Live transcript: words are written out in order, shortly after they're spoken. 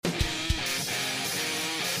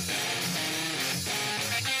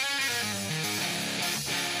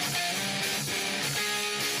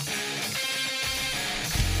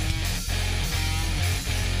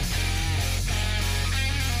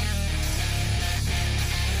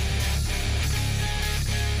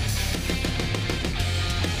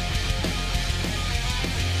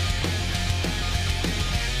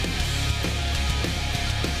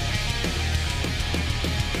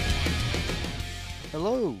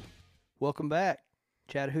Welcome back.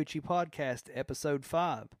 Chattahoochee Podcast, Episode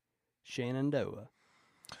 5, Shenandoah.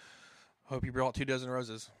 Hope you brought 2 dozen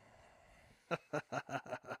roses.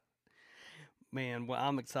 Man, well,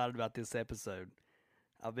 I'm excited about this episode.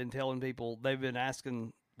 I've been telling people, they've been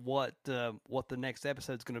asking what the next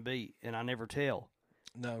episode's going to be, and I never tell.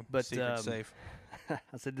 No, But secret's safe. I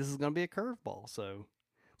said this is going to be a curveball, so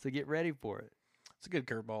get ready for it. It's a good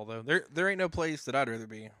curveball, though. There ain't no place that I'd rather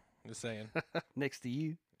be. I'm just saying. Next to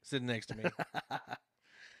you. Sitting next to me.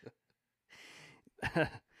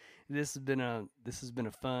 This has been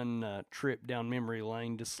a fun trip down memory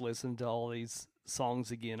lane, just listening to all these songs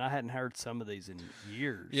again. I hadn't heard some of these in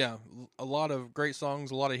years. Yeah, a lot of great songs,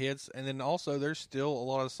 a lot of hits, and then also there's still a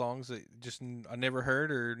lot of songs that just I never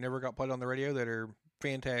heard or never got played on the radio that are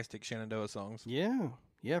fantastic Shenandoah songs.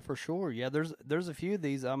 Yeah, for sure. Yeah, there's a few of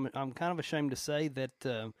these I'm kind of ashamed to say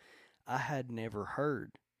that I had never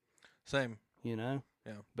heard. Same. You know?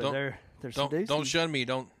 Yeah. But there's some doozies. Don't shun me.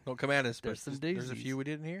 Don't come at us. There's some there's a doozies. few we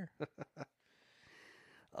didn't hear.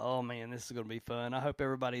 Oh man, this is going to be fun. I hope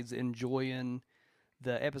everybody's enjoying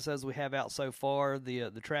the episodes we have out so far. The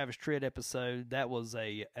Travis Tritt episode, that was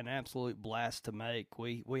an absolute blast to make.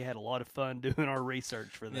 We had a lot of fun doing our research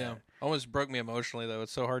for that. Yeah, almost broke me emotionally though.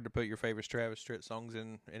 It's so hard to put your favorite Travis Tritt songs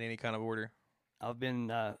in any kind of order. I've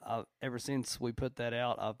been ever since we put that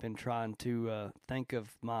out, I've been trying to think of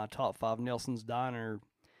my top 5 Nelson's Diner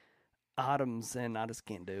items, and I just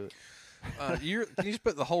can't do it. Can you just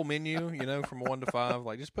put the whole menu? You know, from 1 to 5.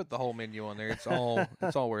 Like, just put the whole menu on there. It's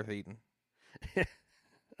all worth eating.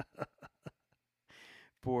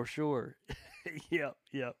 For sure. Yep.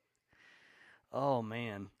 Oh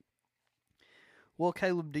man. Well,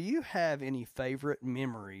 Caleb, do you have any favorite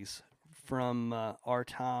memories from our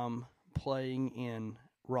time playing in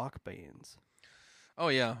rock bands? Oh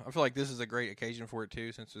yeah, I feel like this is a great occasion for it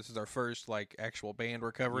too, since this is our first like actual band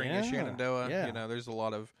we're covering in Shenandoah. Yeah. You know, there's a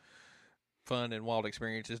lot of fun and wild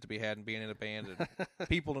experiences to be had in being in a band, and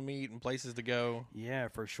people to meet and places to go. Yeah,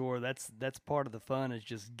 for sure. That's part of the fun, is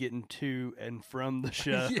just getting to and from the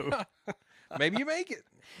show. Yeah. Maybe you make it.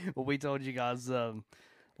 Well, we told you guys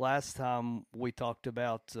last time we talked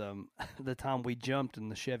about the time we jumped in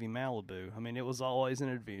the Chevy Malibu. I mean, it was always an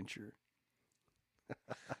adventure.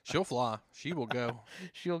 She'll fly. She will go.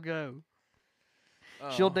 She'll go.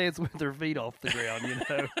 Oh. She'll dance with her feet off the ground, you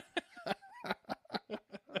know.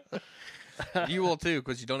 You will too,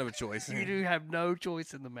 because you don't have a choice. You do have no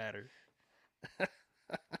choice in the matter.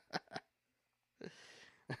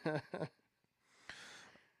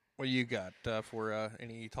 What do you got for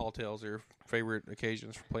any tall tales or favorite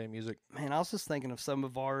occasions for playing music? Man, I was just thinking of some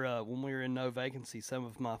of our when we were in No Vacancy, some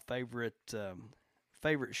of my favorite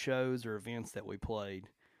shows or events that we played.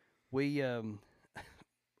 We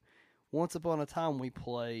once upon a time we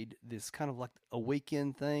played this kind of like a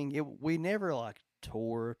weekend thing. We never like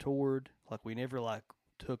toured, like we never like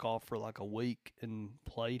took off for like a week and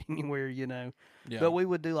played anywhere, you know. Yeah. But we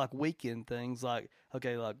would do like weekend things, like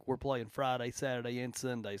okay, like we're playing Friday, Saturday, and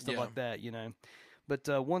Sunday, stuff like that, you know. But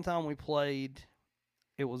one time we played,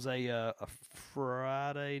 it was a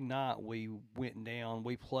Friday night. We went down.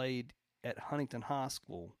 We played at Huntington High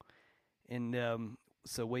School, and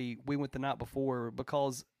so we went the night before,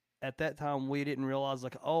 because at that time we didn't realize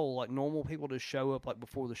like normal people just show up like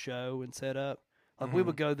before the show and set up. Like we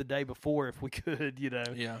would go the day before if we could, you know,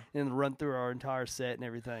 and run through our entire set and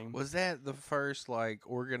everything. Was that the first like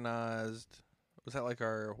organized? Was that like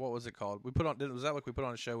what was it called? Was that like we put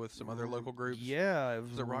on a show with some other local groups? Yeah,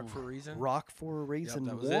 Was it Rock for a Reason? Rock for a Reason,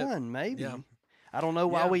 that was one maybe. Yeah. I don't know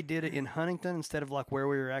why we did it in Huntington instead of like where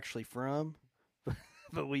we were actually from,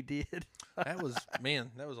 but we did. That was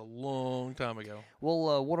a long time ago.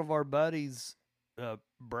 Well, one of our buddies,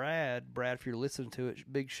 Brad, if you're listening to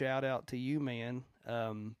it, big shout out to you, man.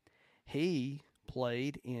 He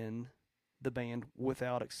played in the band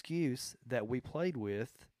Without Excuse that we played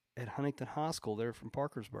with at Huntington High School there from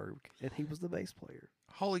Parkersburg, and he was the bass player.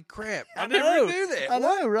 Holy crap. I never knew that. I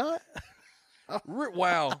know, right?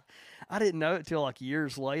 Wow. I didn't know it till like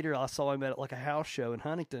years later. I saw him at like a house show in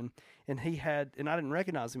Huntington, and I didn't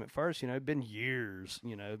recognize him at first. You know, it'd been years.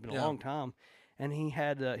 You know, it'd been a long time, and he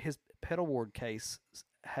had his pedal board case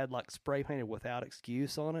had like spray painted Without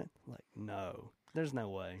Excuse on it. Like, no, there's no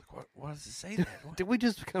way. Why does it say that? Did we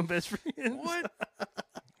just become best friends? What?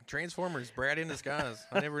 Transformers, Brad in disguise.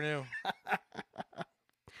 I never knew.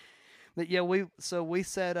 But yeah, we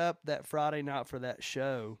set up that Friday night for that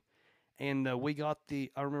show. And I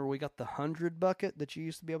remember we got the 100 bucket that you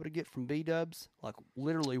used to be able to get from B-Dubs, like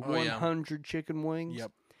literally 100 chicken wings.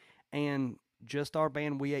 Yep. And just our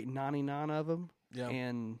band, we ate 99 of them. Yeah.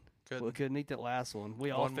 And We couldn't eat that last one.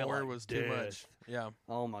 We all felt like was death. too much. Yeah.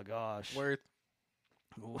 Oh my gosh. Where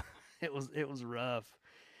it was rough.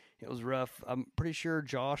 It was rough. I'm pretty sure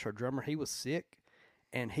Josh, our drummer, he was sick,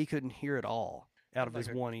 and he couldn't hear at all out of his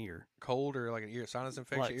one ear. Cold or like an ear sinus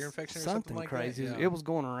infection, ear infection, or something like crazy. that. Yeah. It was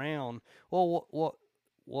going around. Well,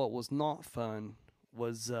 what was not fun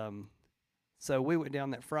was so we went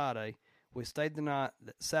down that Friday. We stayed the night.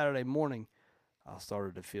 That Saturday morning, I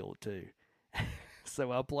started to feel it too.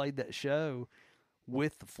 So I played that show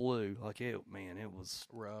with the flu. Like it was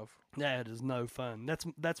rough. That is no fun.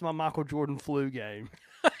 That's my Michael Jordan flu game.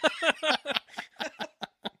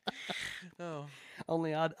 Oh.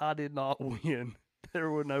 Only I did not win. There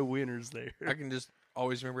were no winners there. I can just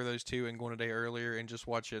always remember those two and going a day earlier and just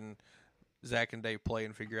watching Zach and Dave play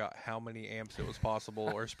and figure out how many amps it was possible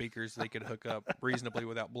or speakers they could hook up reasonably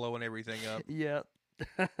without blowing everything up. Yeah.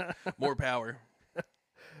 More power.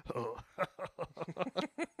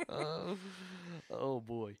 Oh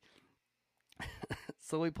boy.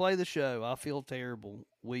 So we play the show. I feel terrible.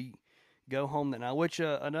 We go home that night, which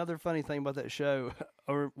another funny thing about that show,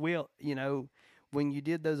 or when you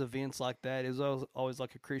did those events like that, it was always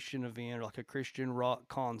like a Christian event or like a Christian rock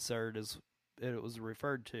concert as it was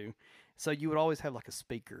referred to. So you would always have like a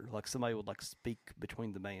speaker, like somebody would like speak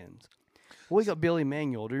between the bands. We got Billy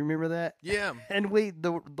Manuel. Do you remember that? Yeah. And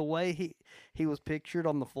the way he was pictured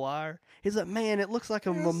on the flyer, he's like, man, it looks like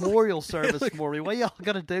a memorial service for me. Why y'all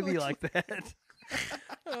got to do me like that?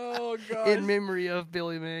 Oh, God. In memory of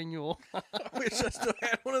Billy Manuel. I wish I still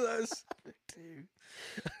had one of those. Dude.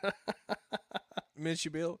 Miss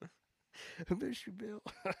you, Bill. Miss you, Bill.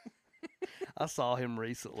 I saw him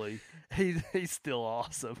recently. He's still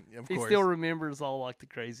awesome. Of he course. still remembers all like the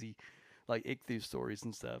crazy like ichthus stories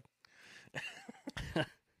and stuff.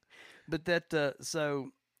 But that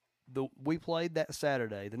we played that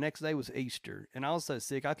Saturday. The next day was Easter, and I was so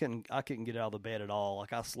sick I couldn't get out of the bed at all.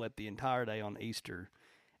 Like I slept the entire day on Easter,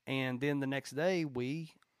 and then the next day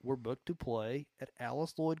we were booked to play at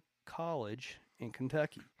Alice Lloyd College in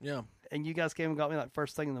Kentucky. Yeah, and you guys came and got me like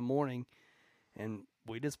first thing in the morning, and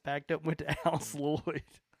we just packed up and went to Alice Lloyd.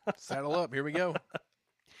 Saddle up, here we go.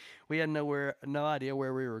 We had no idea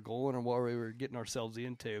where we were going or what we were getting ourselves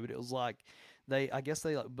into, but it was like I guess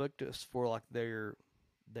they like booked us for like their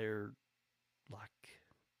like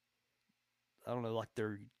I don't know, like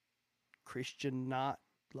their Christian night,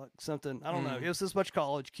 like something. I don't know. It was just a bunch of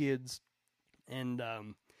college kids, and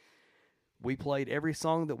we played every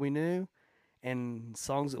song that we knew. And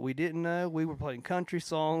songs that we didn't know. We were playing country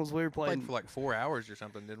songs. We were playing for like 4 hours or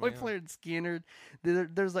something, didn't we? We played Skinner.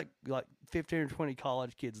 There's like 15 or 20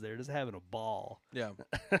 college kids there just having a ball. Yeah.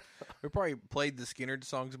 We probably played the Skinner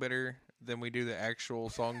songs better than we do the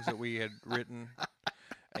actual songs that we had written.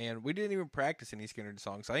 And we didn't even practice any Skinner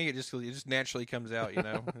songs. I think it just naturally comes out, It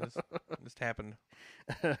just happened.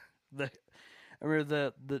 I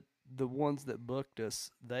remember the ones that booked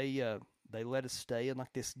us, they let us stay in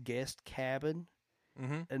like this guest cabin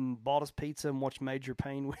and bought us pizza and watched Major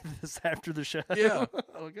Payne with us after the show. Yeah.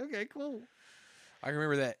 Like, okay, cool. I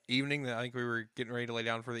remember that evening that I think we were getting ready to lay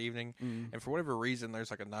down for the evening. And for whatever reason, there's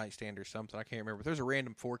like a nightstand or something. I can't remember. But there's a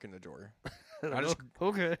random fork in the drawer. I just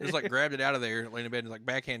grabbed it out of there, laid in bed, and like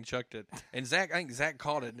backhand chucked it. And I think Zach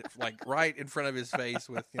caught it like right in front of his face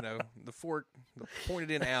with, the fork pointed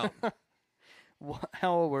in out.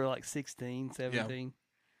 How old were we? Like 16, 17? Yeah.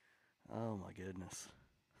 Oh, my goodness.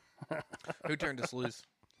 Who turned us loose?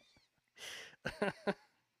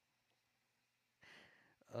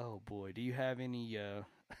 Oh, boy. Do you have any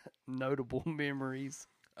notable memories?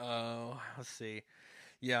 Let's see.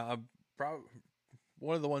 Yeah,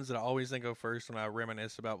 one of the ones that I always think of first when I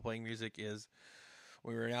reminisce about playing music is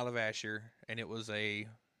we were in Out of Asher, and it was a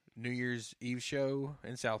New Year's Eve show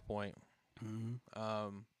in South Point.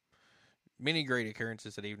 Many great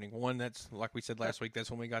occurrences that evening. One, that's like we said last week, that's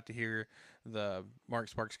when we got to hear the Mark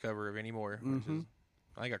Sparks cover of Anymore. Which is,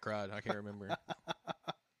 I think I cried. I can't remember.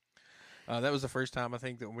 That was the first time I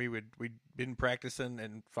think that we'd been practicing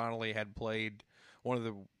and finally had played one of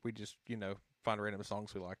the, we just, find random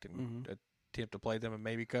songs we liked and attempt to play them and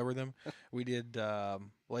maybe cover them. We did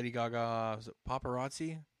Lady Gaga, was it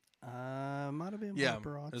Paparazzi? Might have been Paparazzi. Yeah,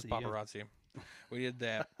 it was Paparazzi. Yeah. We did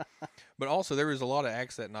that. But also, there was a lot of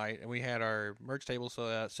acts that night, and we had our merch table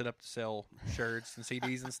set up to sell shirts and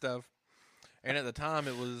CDs and stuff. And at the time,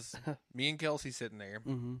 it was me and Kelsey sitting there,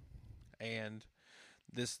 and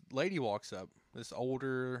this lady walks up, this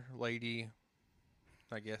older lady,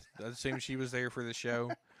 I guess. I assume she was there for the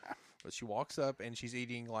show. But she walks up, and she's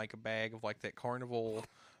eating like a bag of like that carnival,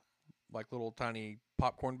 like little tiny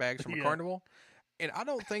popcorn bags from a carnival. And I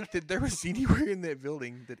don't think that there was anywhere in that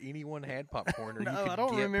building that anyone had popcorn. Or No, you could I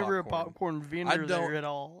don't get remember a popcorn vendor there at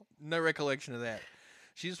all. No recollection of that.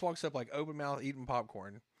 She just walks up like open mouth eating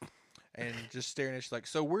popcorn and just staring at. She's like,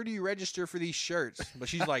 "So where do you register for these shirts?" But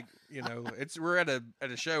she's like, we're at a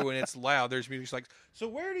show and it's loud. There's music. She's like, "So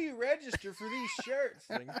where do you register for these shirts?"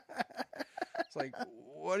 It's like,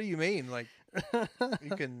 what do you mean? Like,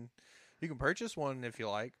 you can purchase one if you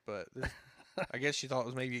like, but I guess she thought it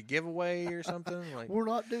was maybe a giveaway or something. Like, we're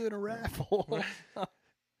not doing a raffle.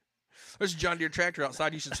 There's a John Deere tractor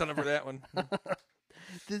outside. You should sign up for that one.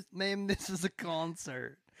 This is a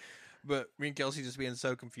concert. But me and Kelsey just being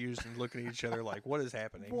so confused and looking at each other like, what is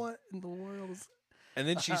happening? What in the world is... And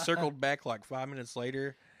then she circled back like 5 minutes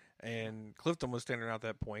later, and Clifton was standing out at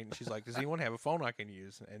that point, and she's like, does anyone have a phone I can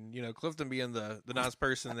use? And, Clifton being the nice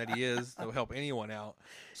person that he is, to help anyone out.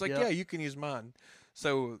 It's like, yeah, you can use mine.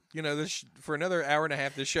 So, this for another hour and a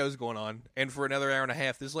half, this show's going on. And for another hour and a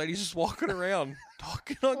half, this lady's just walking around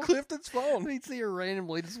talking on Clifton's phone. We'd see her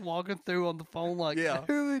randomly just walking through on the phone like,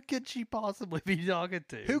 who could she possibly be talking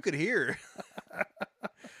to? Who could hear?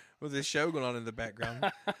 With this show going on in the background.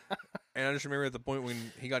 And I just remember at the point when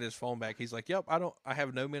he got his phone back, he's like, yep, I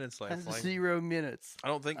have no minutes left. Like, 0 minutes. I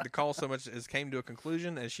don't think the call so much as came to a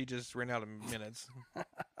conclusion as she just ran out of minutes.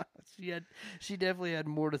 She definitely had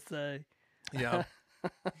more to say. Yeah.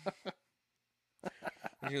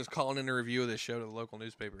 She was calling in a review of this show to the local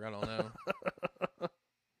newspaper. I don't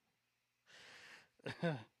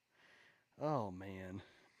know. Oh, man.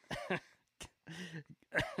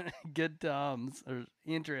 Good times, or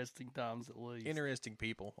interesting times at least. Interesting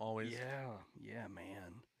people, always. Yeah,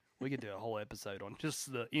 man. We could do a whole episode on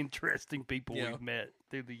just the interesting people we've met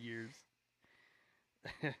through the years.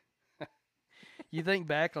 You think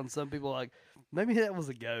back on some people like, maybe that was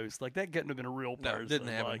a ghost. Like, that couldn't have been a real person. No, it didn't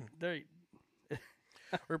happen. Like,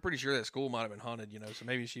 we're pretty sure that school might have been haunted, so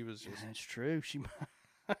maybe she was just... That's true.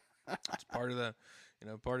 It's part of the,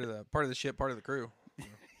 part of the ship, part of the crew.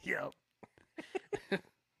 Yep.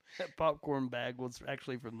 That popcorn bag was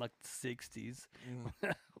actually from like the 60s.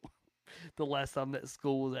 The last time that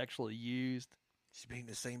school was actually used. She's been in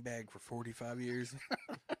the same bag for 45 years.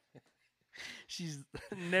 She's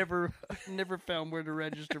never found where to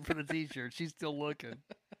register for the t-shirt. She's still looking.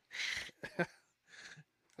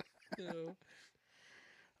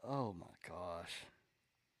 Oh my gosh.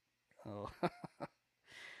 Oh.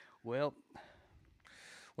 Well,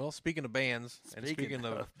 speaking of bands, and speaking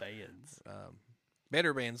of bands,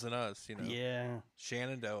 better bands than us, Yeah.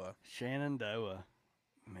 Shenandoah.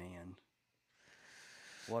 Man.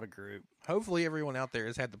 What a group. Hopefully everyone out there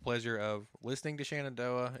has had the pleasure of listening to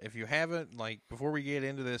Shenandoah. If you haven't, before we get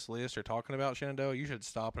into this list or talking about Shenandoah, you should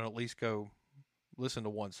stop and at least go listen to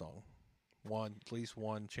one song. At least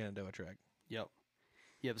one Shenandoah track. Yep.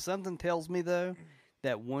 But something tells me, though,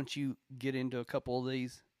 that once you get into a couple of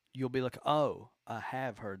these, you'll be like, oh, I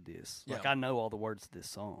have heard this. Yeah. Like, I know all the words to this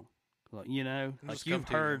song. Like, like you've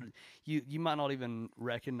heard, you might not even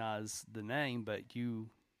recognize the name, but you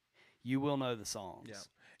will know the songs. Yeah.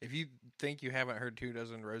 If you think you haven't heard 2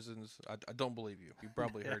 Dozen Roses, I don't believe you. You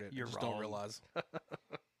probably heard it. You're just wrong. Don't realize.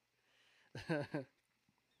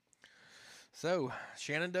 So,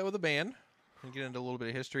 Shenandoah the band. We'll get into a little bit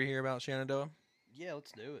of history here about Shenandoah. Yeah,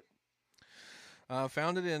 let's do it.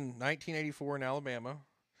 Founded in 1984 in Alabama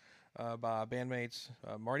by bandmates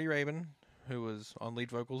Marty Rabin, who was on lead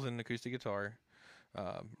vocals and acoustic guitar,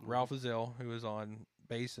 Ralph Azell, who was on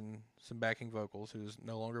bass and some backing vocals, who is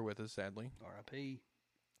no longer with us, sadly. R.I.P.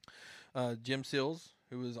 Jim Sills,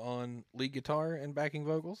 who was on lead guitar and backing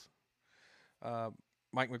vocals.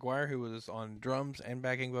 Mike McGuire, who was on drums and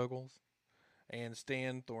backing vocals. And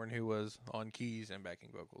Stan Thorne, who was on keys and backing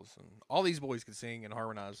vocals. And all these boys could sing and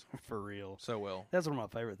harmonize. For real. So well. That's one of my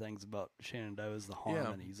favorite things about Shenandoah is the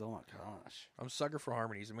harmonies. Yeah. Oh, my gosh. I'm a sucker for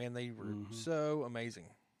harmonies. And, man, they were so amazing.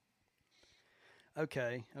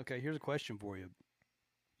 Okay, here's a question for you.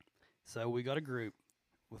 So we got a group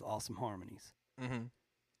with awesome harmonies. Mm-hmm.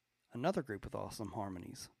 Another group with awesome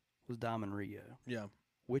harmonies was Diamond Rio. Yeah.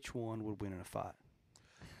 Which one would win in a fight?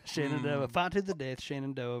 Shenandoah, fight to the death,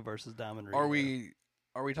 Shenandoah versus Diamond Rio.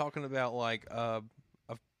 Are we talking about like a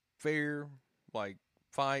fair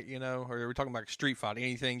fight, or are we talking about a street fight?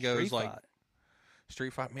 Anything goes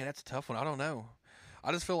street fight. Man, that's a tough one. I don't know.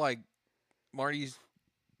 I just feel like Marty's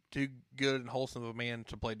too good and wholesome of a man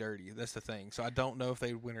to play dirty. That's the thing. So I don't know if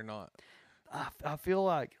they would win or not. I feel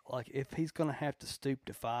like if he's going to have to stoop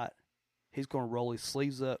to fight, he's going to roll his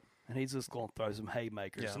sleeves up. And he's just going to throw some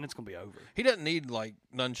haymakers, and it's going to be over. He doesn't need,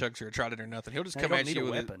 nunchucks or a trident or nothing. He'll just come at you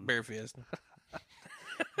with a bare fist.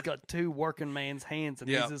 He's got 2 working man's hands, and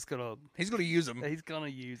he's just going to... He's going to use them. He's going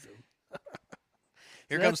to use them.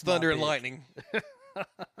 Here comes thunder and lightning.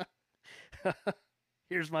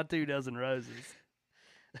 Here's my 2 dozen roses.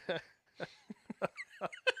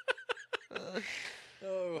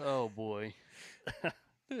 Oh boy.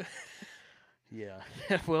 Yeah.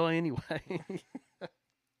 Well, anyway.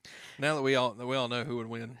 Now that we all know who would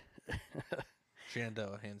win,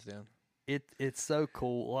 Shenandoah, hands down. It's so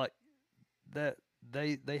cool, like that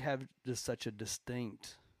they have just such a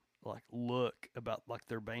distinct like look about like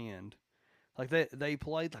their band. Like they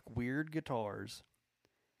played like weird guitars,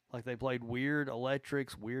 like they played weird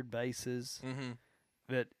electrics, weird basses. Mm-hmm.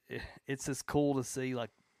 But it's just cool to see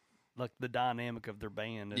like the dynamic of their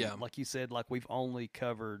band. And like you said, like we've only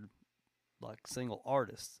covered like single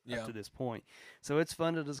artists up to this point, so it's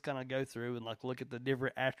fun to just kind of go through and like look at the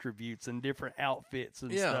different attributes and different outfits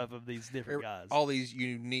and stuff of these different guys. All these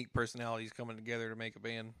unique personalities coming together to make a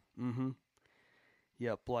band. Mm-hmm.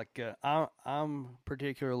 Yep. Like I'm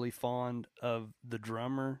particularly fond of the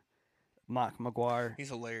drummer, Mike McGuire. He's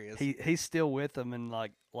hilarious. He's still with them, and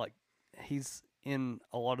like he's in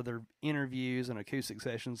a lot of their interviews and acoustic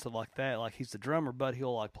sessions, stuff like that. Like he's the drummer, but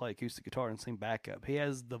he'll like play acoustic guitar and sing backup. He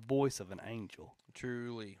has the voice of an angel.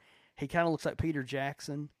 Truly. He kind of looks like Peter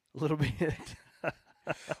Jackson a little bit.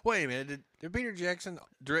 Wait a minute. Did Peter Jackson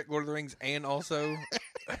direct Lord of the Rings and also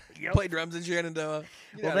play drums in Shenandoah?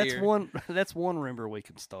 Well, that's one rumor we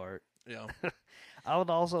can start. Yeah. I would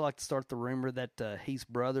also like to start the rumor that he's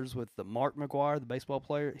brothers with the Mark McGuire, the baseball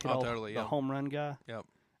player. Totally. The home run guy. Yep.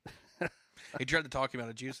 He tried to talk him out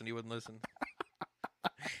of juice, and he wouldn't listen.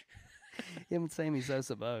 Him and Sammy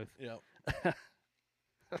Sosa both. Yep.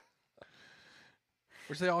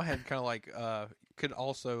 Which they all had kind of like, could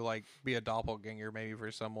also like be a doppelganger maybe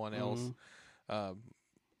for someone else.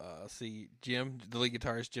 See, Jim, the lead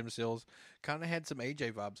guitarist, Jim Sills, kind of had some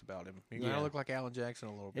AJ vibes about him. He kind of looked like Alan Jackson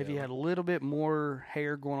a little bit. If he had a little bit more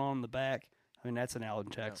hair going on in the back, I mean, that's an Alan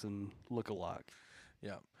Jackson look-alike.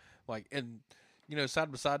 Yeah. Like, and, you know,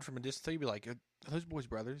 side by side from a distance, you'd be like, are those boys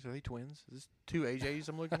brothers? Are they twins? Is this 2 AJs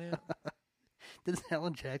I'm looking at? Does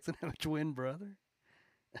Alan Jackson have a twin brother?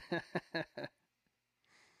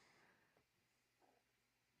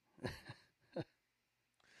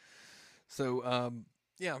 So,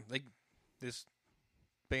 this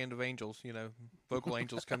band of angels, you know, vocal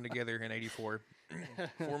angels come together in '84,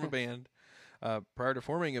 form a band. Prior to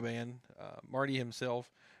forming a band, Marty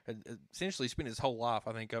himself had essentially spent his whole life,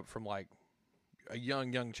 I think, up from like a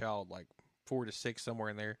young child, like 4 to 6, somewhere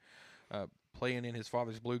in there, playing in his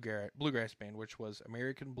father's bluegrass band, which was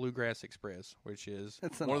American Bluegrass Express, which is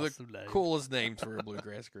one of the coolest names for a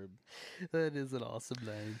bluegrass group. That is an awesome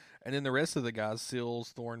name. And then the rest of the guys, Sills,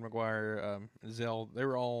 Thorne, McGuire, Zell, they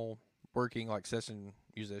were all working like session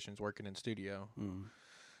musicians, working in studio.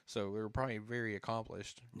 So they were probably very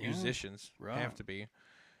accomplished musicians, have to be.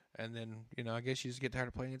 And then, you know, I guess you just get tired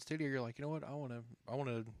of playing in studio. You're like, you know what, I want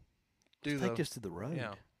to take this to the road.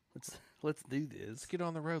 Yeah. Let's do this. Let's get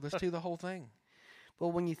on the road. Let's do the whole thing.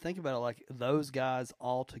 Well, when you think about it, like those guys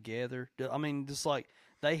all together, I mean, just like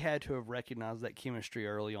they had to have recognized that chemistry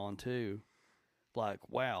early on too. Like,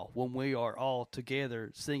 wow, when we are all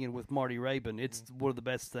together singing with Marty Rabin, it's one of the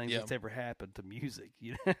best things that's ever happened to music.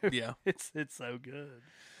 You know? Yeah, it's so good.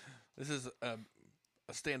 This is a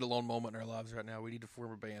standalone moment in our lives right now. We need to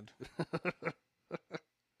form a band.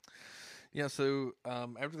 Yeah. So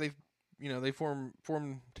after they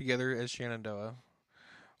form together as Shenandoah,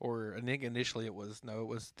 or I think initially it was the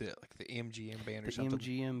MGM band or something.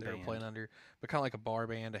 MGM they were playing under, but kind of like a bar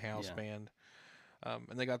band, a house band.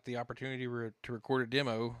 And they got the opportunity to record a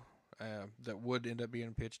demo that would end up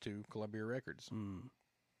being pitched to Columbia Records.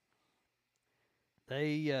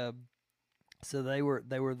 They were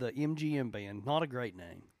the MGM band. Not a great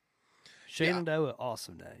name. Shenandoah,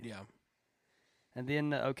 awesome name. Yeah. And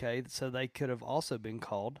then so they could have also been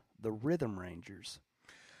called the Rhythm Rangers.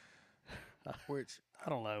 Which I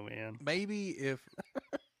don't know, man. Maybe if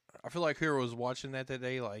I feel like whoever was watching that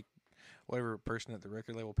day, like whatever person at the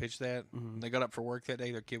record label pitched that, they got up for work that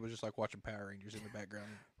day, their kid was just like watching Power Rangers in the background.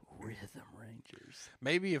 Rhythm Rangers.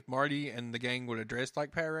 Maybe if Marty and the gang would have dressed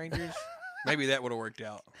like Power Rangers, maybe that would have worked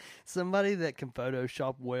out. Somebody that can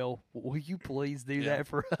Photoshop well, will you please do that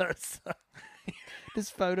for us?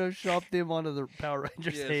 Just Photoshop them onto the Power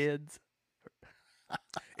Rangers' heads.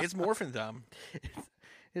 It's morphin' time.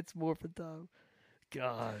 It's morphin' time.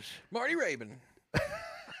 Gosh. Marty Rabin.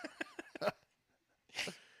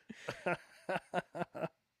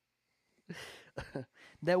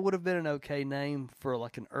 That would have been an okay name for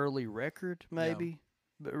like an early record, maybe. Yeah.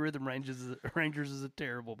 But Rhythm Rangers is a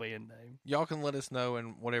terrible band name. Y'all can let us know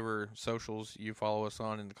in whatever socials you follow us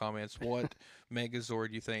on in the comments what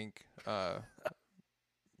Megazord you think,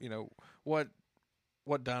 what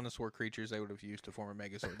what dinosaur creatures they would have used to form a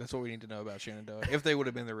Megazord. That's what we need to know about Shenandoah. If they would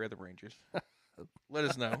have been the Rhythm Rangers, let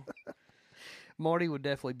us know. Marty would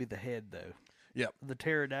definitely be the head, though. Yep. The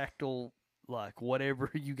pterodactyl, like whatever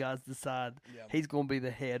you guys decide, he's going to be the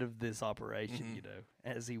head of this operation, you know,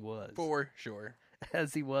 as he was. For sure.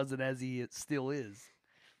 As he was and as he still is.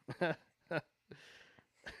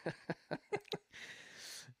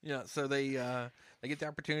 Yeah, so they get the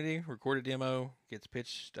opportunity, record a demo, gets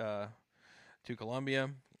pitched to Columbia.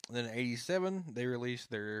 And then in 87, they released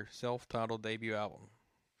their self-titled debut album.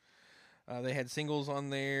 They had singles on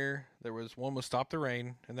there. There was one was Stop the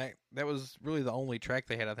Rain, and that was really the only track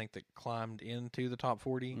they had, I think, that climbed into the top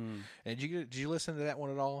 40. And did you listen to that one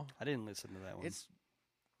at all? I didn't listen to that one. It's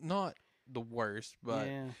not the worst, but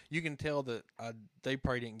you can tell that they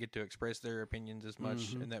probably didn't get to express their opinions as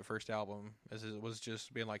much in that first album as it was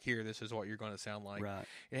just being like, here, this is what you're going to sound like. Right.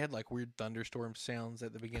 It had like weird thunderstorm sounds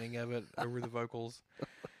at the beginning of it over the vocals.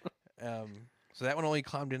 So that one only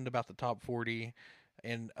climbed into about the top 40.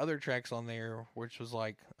 And other tracks on there, which was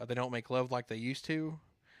like They Don't Make Love Like They Used To,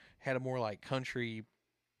 had a more like country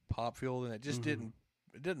pop feel, and it just didn't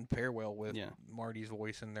pair well with Marty's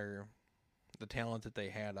voice and the talent that they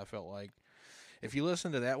had. I felt like if you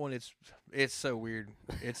listen to that one, it's so weird.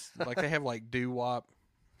 It's like they have like doo-wop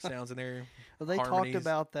sounds in there. Well, they harmonies. talked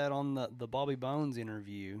about that on the Bobby Bones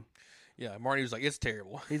interview. Yeah, Marty was like, it's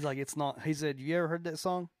terrible. He's like, it's not. He said, you ever heard that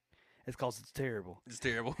song? It's because it's terrible. It's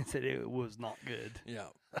terrible. He said it was not good. Yeah.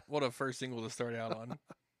 What a first single to start out on.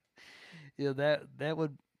 Yeah, that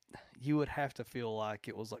would, you would have to feel like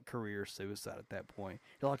it was like career suicide at that point.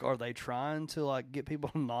 You're like, are they trying to like get people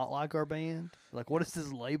to not like our band? Like, what is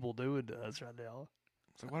this label doing to us right now?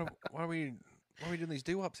 So why are we doing these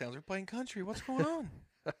doo-wop sounds? We're playing country. What's going on?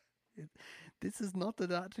 This is not the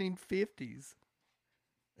 1950s.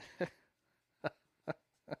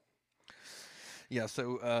 Yeah,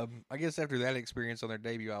 so I guess after that experience on their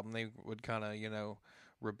debut album, they would kind of,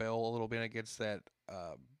 rebel a little bit against that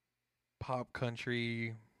pop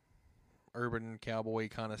country, urban cowboy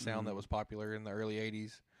kind of sound that was popular in the early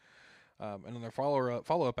 80s. And on their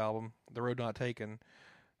follow-up album, The Road Not Taken,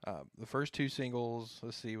 the first two singles,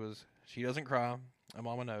 was She Doesn't Cry and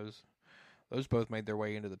Mama Knows. Those both made their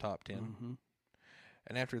way into the top 10.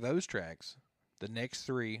 And after those tracks, the next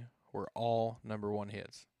three were all number one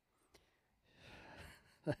hits.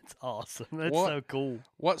 That's awesome. That's so cool.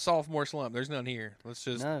 What sophomore slump? There's none here. Let's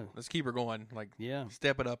keep her going.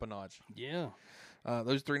 Step it up a notch. Yeah.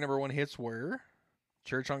 Those three number one hits were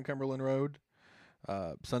Church on Cumberland Road,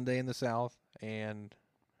 Sunday in the South, and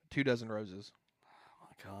 2 Dozen Roses. Oh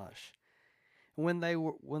my gosh. When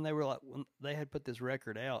they had put this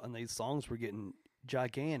record out and these songs were getting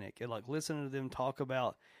gigantic, and like listening to them talk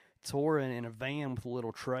about touring in a van with a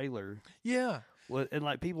little trailer. Yeah. And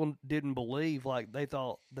like people didn't believe, like they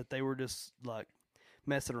thought that they were just like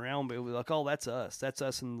messing around, but it was like, oh, that's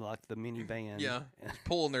us in like the minivan. Yeah,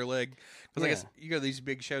 pulling their leg. Because I guess you go to these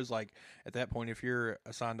big shows, like at that point, if you're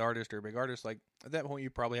a signed artist or a big artist, like at that point you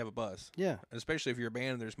probably have a bus. Yeah, and especially if you're a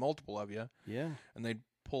band and there's multiple of you. Yeah, and they'd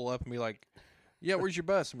pull up and be like, "Yeah, where's your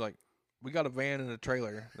bus?" And be like, "We got a van and a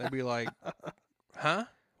trailer." They'd be like, "Huh?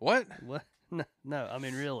 What? What? No, I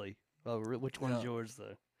mean really. Well, which one's yours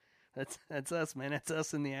though? That's us, man. That's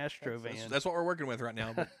us in the Astro van. That's what we're working with right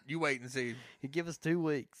now. But you wait and see. You give us 2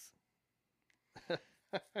 weeks.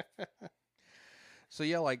 So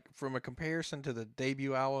yeah, like from a comparison to the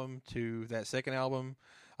debut album to that second album,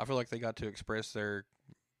 I feel like they got to express their,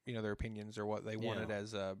 their opinions or what they wanted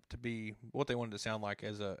as to be, what they wanted to sound like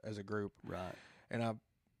as a group. Right. And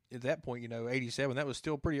at that point, 87, that was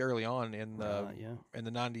still pretty early on in the in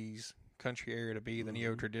the 90s. Country area to be the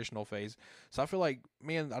neo-traditional phase. So I feel like,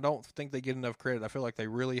 man, I don't think they get enough credit. I feel like they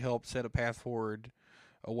really helped set a path forward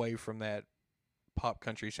away from that pop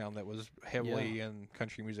country sound that was heavily in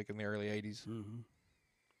country music in the early 80s.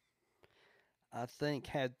 I think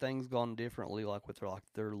had things gone differently, like with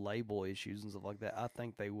their label issues and stuff like that, I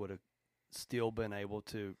think they would have still been able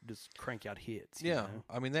to just crank out hits. Yeah,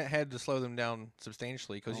 I mean, that had to slow them down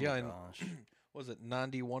substantially because, was it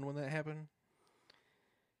 91 when that happened?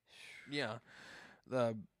 Yeah.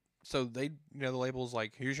 So they, the label's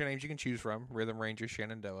like, here's your names you can choose from. Rhythm Rangers,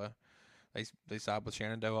 Shenandoah. They side with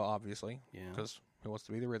Shenandoah, obviously. Yeah. Because who wants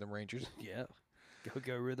to be the Rhythm Rangers? Yeah.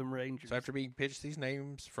 Go Rhythm Rangers. So after being pitched these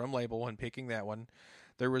names from label and picking that one,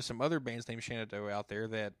 there was some other bands named Shenandoah out there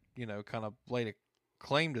that, kind of laid a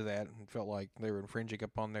claim to that and felt like they were infringing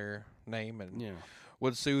upon their name and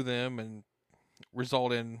would sue them and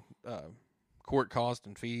result in court costs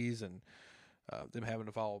and fees and them having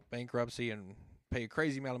to file bankruptcy and pay a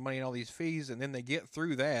crazy amount of money and all these fees, and then they get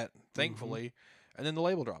through that, thankfully, And then the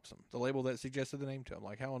label drops them. The label that suggested the name to them.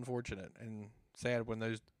 Like, how unfortunate and sad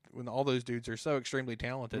when all those dudes are so extremely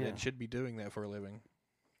talented and should be doing that for a living.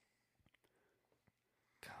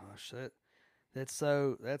 Gosh, that's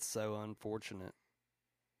so unfortunate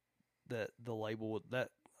that the label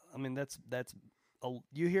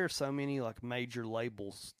you hear so many like major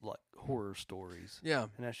labels like horror stories. Yeah.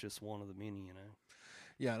 And that's just one of the many, you know.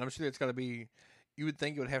 Yeah, and I'm sure it's got to be, you would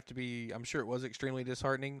think it would have to be, I'm sure it was extremely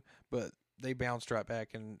disheartening, but they bounced right back,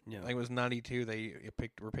 and I think it was 92,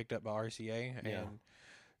 were picked up by RCA, and,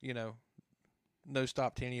 you know, no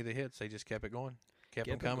stop to any of the hits. They just kept it going. Kept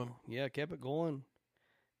them coming. Kept it going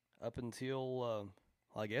up until,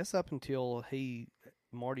 I guess up until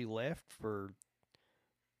Marty left for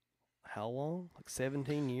how long? Like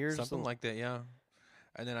 17 years? Something like that, yeah.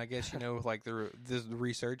 And then I guess, you know, like the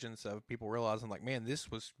resurgence of people realizing, like, man,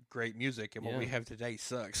 this was great music, and what we have today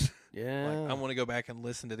sucks. Yeah. Like, I want to go back and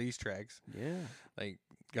listen to these tracks. Yeah. They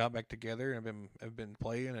got back together and have been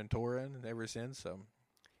playing and touring ever since. So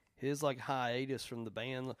his like hiatus from the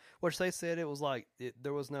band, which they said it was like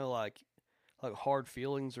there was no like hard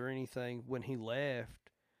feelings or anything when he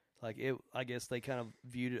left. Like I guess they kind of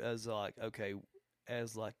viewed it as like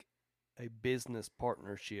as like a business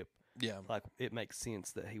partnership. Yeah. Like, it makes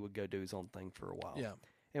sense that he would go do his own thing for a while. Yeah.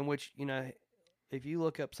 In which, you know, if you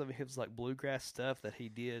look up some of his, like, bluegrass stuff that he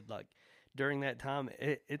did, like, during that time,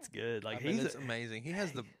 it's good. Like, it's amazing. He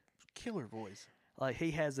has the killer voice. Like,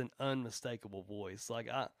 he has an unmistakable voice. Like,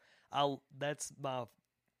 that's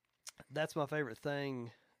my favorite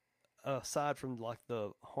thing, aside from, like,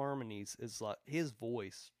 the harmonies, is, like, his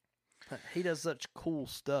voice. He does such cool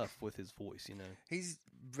stuff with his voice, you know. He's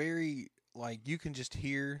very... Like, you can just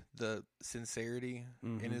hear the sincerity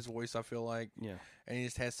in his voice, I feel like. Yeah. And he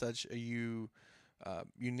just has such a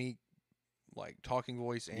unique, like, talking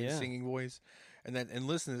voice and singing voice. And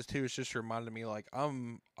listening to this, too, it's just reminded me, like,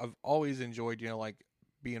 I've always enjoyed, you know, like,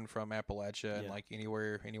 being from Appalachia and, like,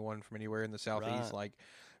 anyone from anywhere in the Southeast. Right. Like,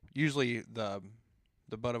 usually the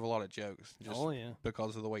butt of a lot of jokes. Just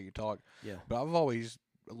because of the way you talk. Yeah. But I've always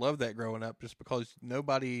loved that growing up just because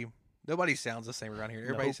nobody sounds the same around here.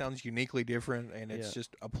 Everybody sounds uniquely different, and it's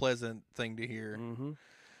just a pleasant thing to hear. Mm-hmm.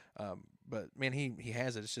 But man, he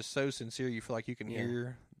has it. It's just so sincere. You feel like you can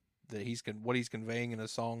hear that what he's conveying in a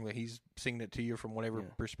song, that he's singing it to you from whatever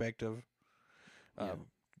perspective.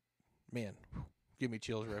 Man, give me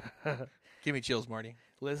chills, Rick. Give me chills, Marty.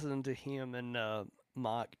 Listening to him and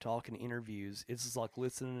Mike talking interviews, it's just like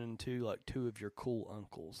listening to like two of your cool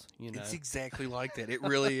uncles. You know, it's exactly like that. It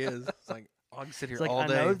really is. It's like, I can sit here all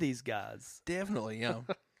day. I know these guys. Definitely, yeah.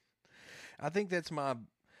 I think that's a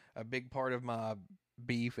big part of my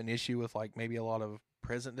beef and issue with like maybe a lot of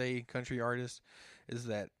present day country artists is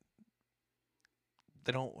that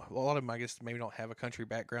a lot of them, I guess, maybe don't have a country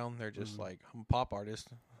background. They're just like, I'm a pop artist.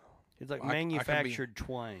 It's like manufactured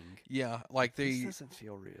twang. Yeah, like this doesn't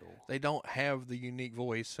feel real. They don't have the unique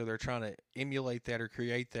voice, so they're trying to emulate that or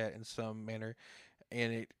create that in some manner.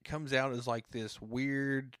 And it comes out as like this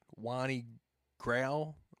weird, whiny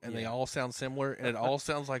growl, and they all sound similar, and it all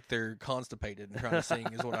sounds like they're constipated and trying to sing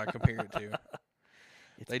is what I compare it to.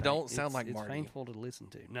 They don't sound like Marty. It's painful to listen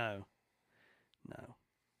to. No.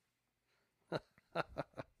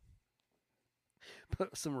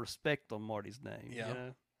 Put some respect on Marty's name. Yeah. You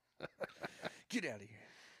know? Get out of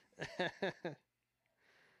here.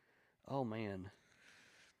 Oh, man.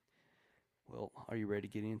 Well, are you ready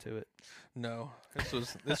to get into it? No.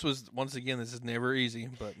 This was once again, this is never easy,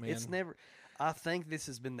 but man. It's never. I think this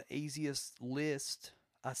has been the easiest list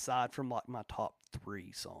aside from like my top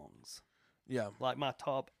 3 songs. Yeah. Like my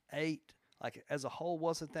top 8, like as a whole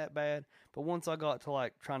wasn't that bad, but once I got to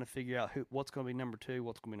like trying to figure out what's going to be number 2,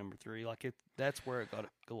 what's going to be number 3, like that's where it got a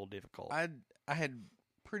little difficult. I had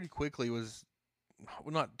pretty quickly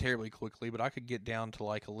not terribly quickly, but I could get down to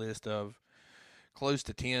like a list of close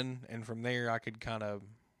to 10, and from there I could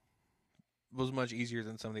was much easier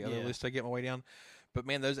than some of the other lists I get my way down. But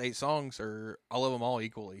man, those 8 songs I love them all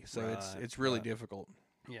equally, so it's really difficult.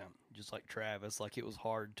 Yeah, just like Travis, like it was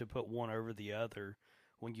hard to put one over the other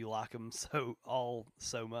when you like them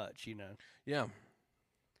so much, you know. Yeah.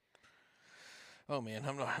 Oh man,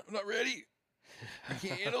 I'm not ready. I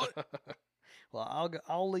can't handle it. Well,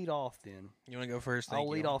 I'll lead off then. You want to go first? I'll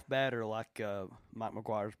lead off batter like Mike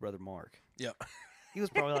McGuire's brother Mark. Yep. He was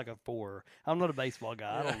probably like a 4. I'm not a baseball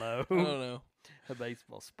guy. I don't know. I don't know. A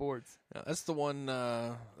baseball sports. Yeah, that's the one.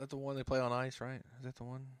 That's the one they play on ice, right? Is that the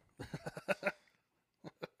one?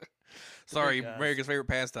 Sorry, America's favorite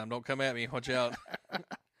pastime. Don't come at me. Watch out.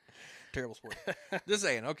 Terrible sport. Just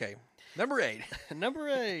saying. Okay, number 8. Number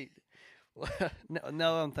 8.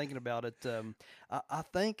 No, I'm thinking about it. I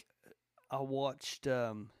think I watched.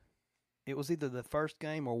 It was either the first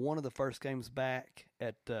game or one of the first games back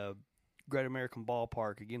at Great American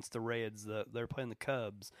Ballpark against the Reds. They were playing the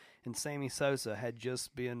Cubs, and Sammy Sosa had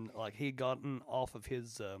just been he had gotten off of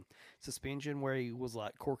his suspension where he was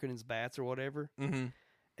corking his bats or whatever. Mm-hmm.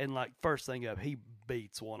 And first thing up, he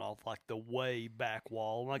beats one off the way back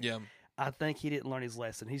wall. Yeah. I think he didn't learn his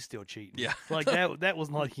lesson. He's still cheating. Yeah. That was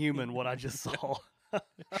not human what I just saw.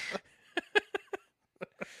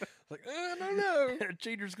 No. A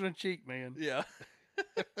cheater's gonna cheat, man. Yeah.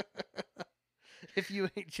 If you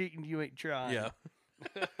ain't cheating, you ain't trying. Yeah.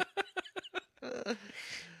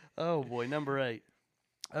 Oh boy, number 8.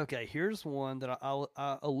 Okay, here's one that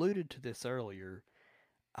I alluded to this earlier.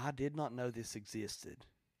 I did not know this existed.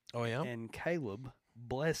 Oh yeah. And Caleb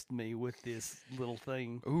blessed me with this little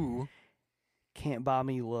thing. Ooh. Can't Buy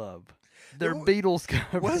Me Love. Their Beatles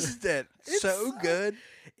cover. Was that so good?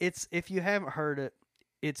 It's, if you haven't heard it,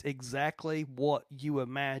 it's exactly what you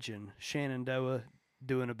imagine Shenandoah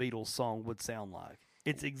doing a Beatles song would sound like.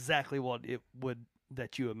 It's exactly what it would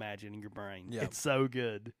that you imagine in your brain. Yeah. It's so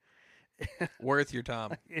good. Worth your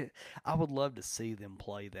time. I would love to see them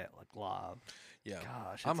play that live. Yeah.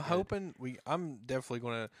 Gosh, I'm hoping I'm definitely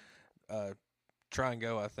going to try and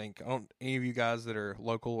go. I think any of you guys that are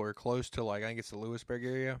local or close to I think it's the Lewisburg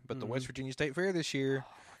area, but the West Virginia State Fair this year,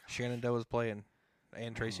 Shenandoah's playing,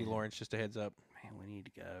 and Tracy Lawrence. Just a heads up. Man, we need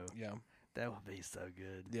to go. Yeah, that would be so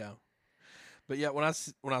good. Yeah, but yeah, when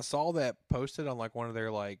I saw that posted on one of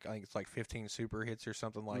their I think it's 15 super hits or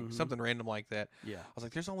something something random like that. Yeah, I was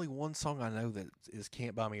like, there's only one song I know that is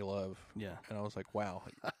 "Can't Buy Me Love." Yeah, and I was like, wow,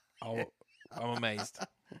 I'm amazed.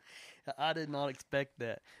 I did not expect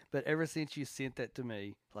that, but ever since you sent that to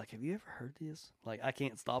me, have you ever heard this? I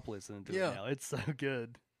can't stop listening to it now. It's so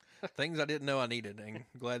good. Things I didn't know I needed, and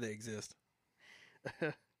glad they exist.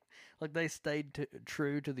 They stayed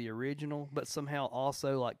true to the original, but somehow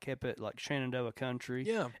also kept it Shenandoah country.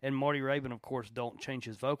 Yeah. And Marty Raybon, of course, don't change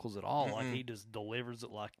his vocals at all. Mm-hmm. He just delivers it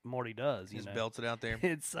like Marty does. He just belts it out there.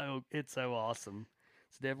 It's so awesome.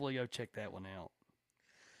 So definitely go check that one out.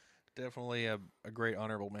 Definitely a great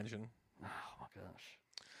honorable mention. Oh my gosh.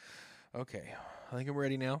 Okay, I think I'm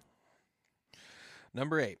ready now.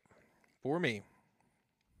 Number 8 for me.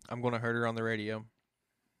 I'm Gonna Hurt Her on the Radio.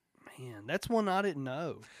 Man, that's one I didn't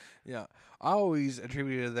know. Yeah, I always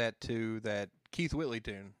attributed that to that Keith Whitley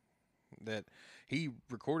tune. That he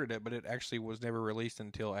recorded it, but it actually was never released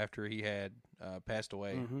until after he had passed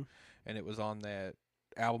away, and it was on that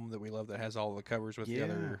album that we love that has all the covers with the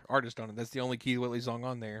other artists on it. That's the only Keith Whitley song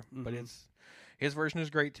on there, but his version is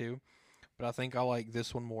great too. But I think I like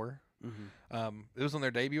this one more. It was on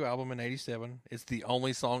their debut album in '87. It's the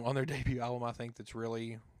only song on their debut album I think that's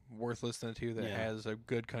really worth listening to that has a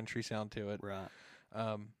good country sound to it. Right.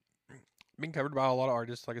 Been covered by a lot of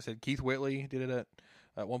artists. Like I said, Keith Whitley did it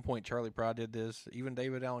at one point. Charlie Pride did this. Even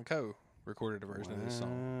David Allan Coe recorded a version of this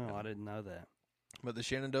song. Oh, I didn't know that. But the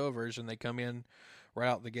Shenandoah version, they come in right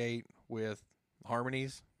out the gate with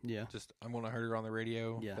harmonies. Yeah. Just I'm Gonna Hurt Her on the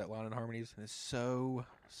Radio. Yeah. That line in harmonies. And it's so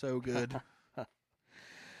good.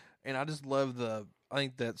 And I just love I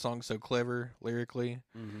think that song's so clever lyrically.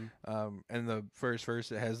 And the first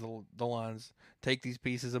verse, it has the lines, "Take these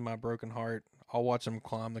pieces of my broken heart. I'll watch them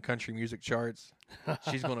climb the country music charts.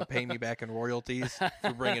 She's going to pay me back in royalties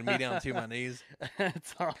for bringing me down to my knees."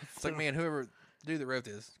 That's awesome. It's like, man, whoever dude that wrote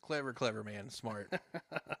this, clever man, smart.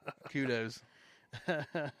 Kudos. Oh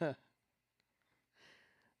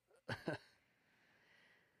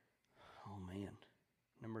man,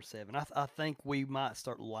 number 7. I think we might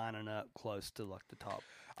start lining up close to the top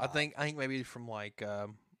 5. I think maybe from I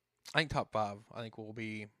think top 5. I think we'll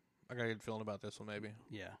be. I got a good feeling about this one. Maybe.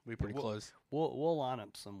 Yeah, we'll be pretty close. We'll line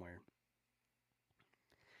up somewhere.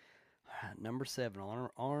 All right, number 7,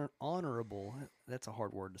 honorable. That's a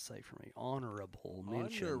hard word to say for me. Honorable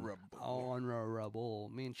mention. Honorable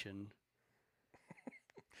mention.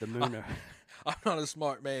 The Moon. I'm not a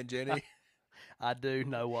smart man, Jenny. I do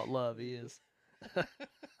know what love is.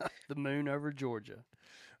 The Moon Over Georgia.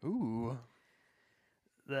 Ooh.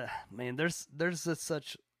 There's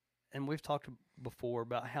such, and we've talked before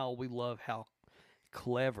about how we love how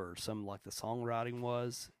clever some the songwriting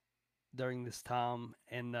was during this time,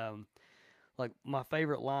 and my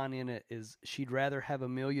favorite line in it is, "She'd rather have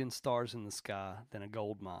 1,000,000 stars in the sky than a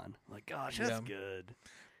gold mine." Gosh, that's good.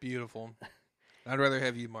 Beautiful. I'd rather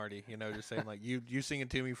have you, Marty. Just saying, you sing it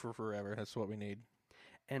to me for forever. That's what we need.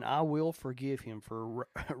 And I will forgive him for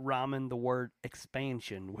rhyming the word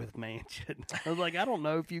expansion with mansion. I was I don't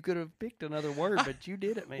know if you could have picked another word, but you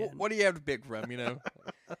did it, man. What do you have to pick from,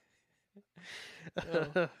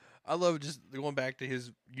 I love just going back to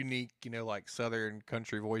his unique, like Southern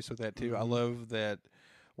country voice with that too. I love that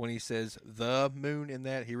when he says the moon in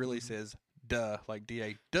that, he really says duh, like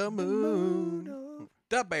D-A, the moon,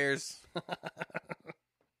 the bears,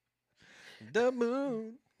 the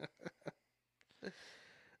moon.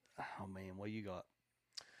 Oh man, what you got?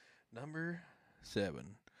 Number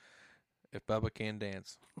 7. If Bubba can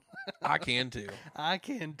dance, I can too. I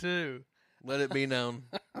can too. Let it be known.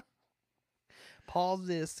 Pause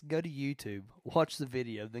this, go to YouTube, watch the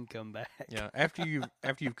video, then come back. Yeah, after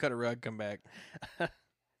you've cut a rug, come back.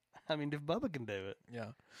 I mean, if Bubba can do it.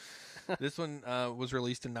 Yeah. This one was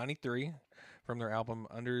released in 93 from their album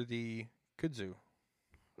Under the Kudzu.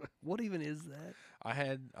 What even is that?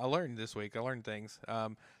 I learned this week. I learned things.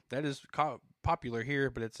 That is popular here,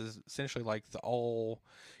 but it's essentially like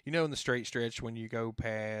in the straight stretch when you go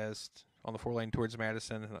past on the 4-lane towards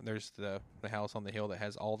Madison, there's the house on the hill that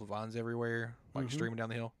has all the vines everywhere, like streaming down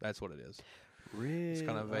the hill. That's what it is. Really? It's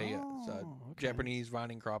kind of a Japanese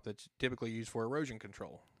vining crop that's typically used for erosion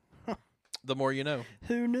control. The more you know.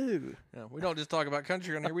 Who knew? Yeah, we don't just talk about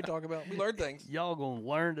country on here. We learn things. Y'all gonna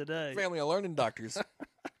learn today. Family of learning doctors.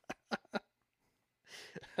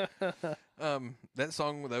 That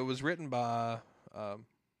song though was written by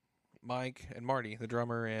Mike and Marty, the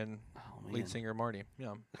drummer and lead singer Marty.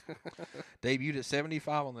 Yeah, debuted at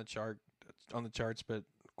 75 on the charts, but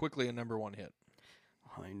quickly a number 1 hit.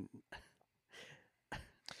 I mean,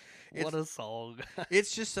 what a song!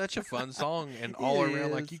 It's just such a fun song, and all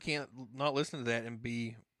around, like you can't not listen to that and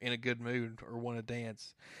be in a good mood or want to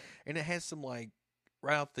dance. And it has some like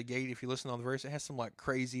right out the gate, if you listen on the verse, it has some like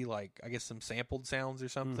crazy, like I guess some sampled sounds or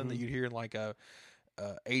something that you'd hear in like a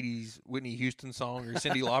 80s Whitney Houston song or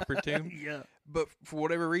Cyndi Lauper tune. Yeah. But for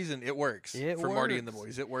whatever reason, it works for Marty and the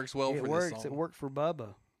boys. It works well for this song. It worked for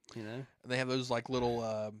Bubba, And they have those like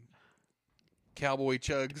little cowboy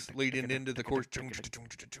chugs leading into the chorus. And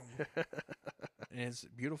it's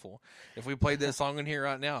beautiful. If we played that song in here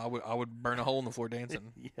right now, I would burn a hole in the floor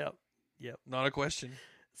dancing. Yep. Not a question.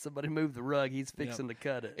 Somebody move the rug. He's fixing to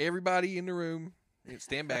cut it. Everybody in the room,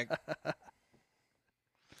 stand back.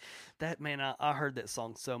 That man, I heard that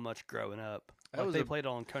song so much growing up. They played it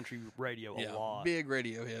on country radio a lot. Big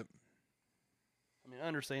radio hit. I mean,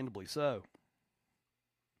 understandably so.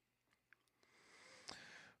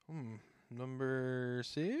 Number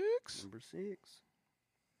 6.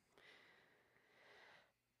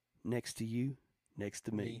 Next to you, next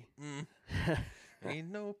to me. Ain't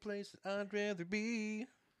no place I'd rather be.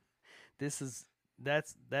 That's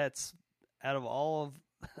out of all of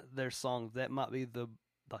their songs, that might be the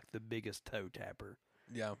biggest toe tapper.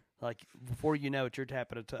 Yeah. Like before you know it, you're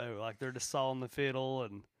tapping a toe. Like they're just sawing the fiddle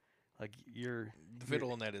and like the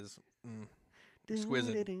fiddle on that is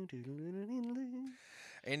exquisite.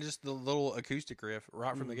 And just the little acoustic riff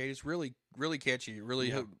right from the gate is really, really catchy. It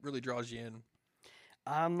really draws you in.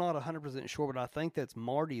 I'm not 100% sure, but I think that's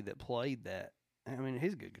Marty that played that. I mean,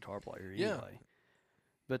 he's a good guitar player anyway.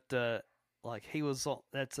 But like he was,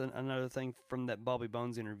 that's another thing from that Bobby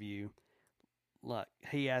Bones interview. Like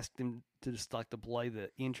he asked him to just like to play the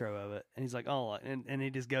intro of it, and he's like, "Oh," and he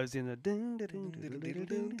just goes in the ding, ding, ding, ding,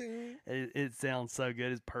 ding, ding. It sounds so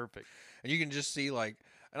good. It's perfect. And you can just see like,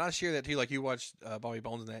 and I share that too. Like you watch Bobby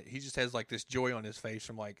Bones and that, he just has like this joy on his face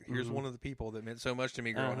from like, here's one of the people that meant so much to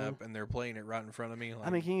me growing up, and they're playing it right in front of me. Like, I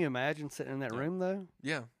mean, can you imagine sitting in that room though?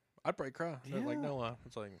 Yeah. I'd probably cry. Yeah. Like, no,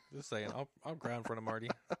 it's like, just saying, I'll cry in front of Marty.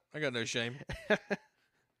 I got no shame.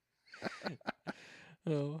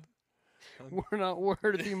 Oh. We're not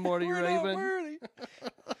worthy, Marty Raven. Not worthy.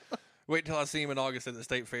 Wait till I see him in August at the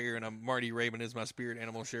State Fair, and I'm Marty Raven is my spirit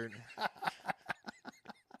animal shirt.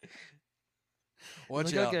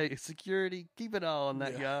 Watch out. Okay, security, keep an eye on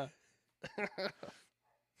that guy.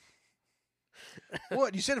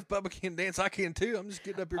 What? You said if Bubba can dance, I can too. I'm just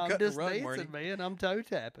getting up here cutting the rug, dancing, Marty. Man. I'm toe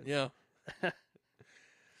tapping. Yeah.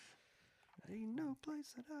 Ain't no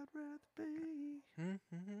place that I'd rather be.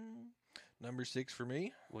 Number 6 for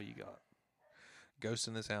me. What you got? Ghost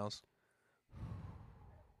in This House.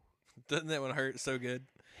 Doesn't that one hurt so good?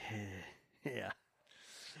 Yeah.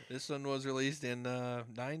 This one was released in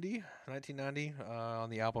 1990 on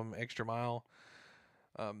the album Extra Mile.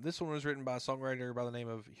 This one was written by a songwriter by the name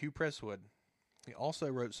of Hugh Presswood. He also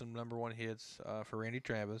wrote some number 1 hits for Randy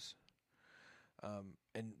Travis.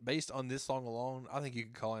 And based on this song alone, I think you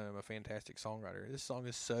could call him a fantastic songwriter. This song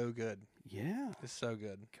is so good. Yeah. It's so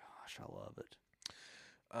good. Gosh, I love it.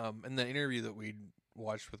 In the interview that we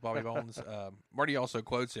watched with Bobby Bones, Marty also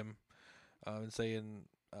quotes him and saying,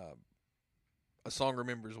 a song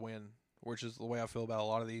remembers when, which is the way I feel about a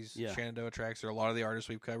lot of these Shenandoah tracks or a lot of the artists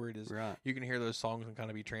we've covered is you can hear those songs and kind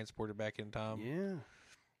of be transported back in time. Yeah.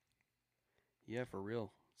 Yeah, for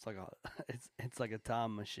real. It's like it's like a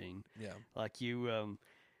time machine. Yeah. Like you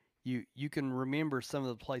can remember some of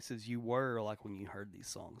the places you were like when you heard these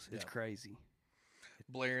songs. It's crazy.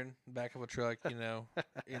 Blaring back of a truck,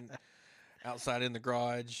 in outside in the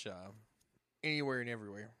garage, anywhere and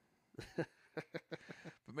everywhere.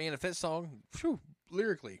 But man, if that song,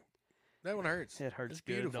 lyrically, that one hurts. It hurts it's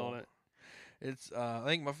good, beautiful. don't it? It's I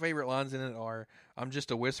think my favorite lines in it are, "I'm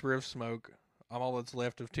just a whisper of smoke. I'm all that's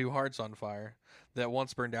left of two hearts on fire that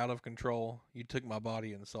once burned out of control. You took my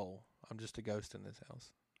body and soul. I'm just a ghost in this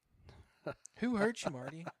house." Who hurt you,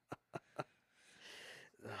 Marty?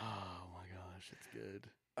 Oh my gosh, it's good.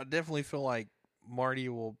 I definitely feel like Marty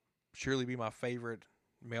will surely be my favorite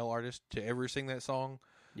male artist to ever sing that song.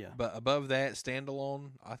 Yeah. But above that,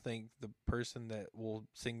 standalone, I think the person that will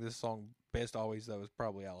sing this song best always, though, is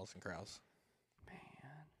probably Alison Krauss. Man.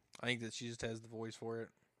 I think that she just has the voice for it.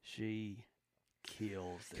 She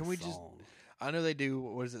kills this Can we song. I know they do,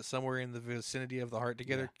 what is it, Somewhere in the Vicinity of the Heart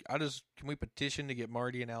together. Yeah. Can we petition to get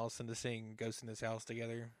Marty and Allison to sing Ghost in This House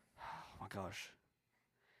together? Oh my gosh.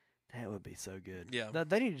 That would be so good. Yeah.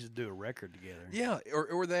 They need to just do a record together. Yeah,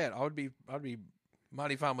 or that. I'd be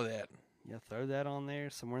mighty fine with that. Yeah, throw that on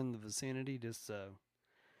there somewhere in the vicinity. Just oh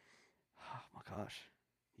my gosh.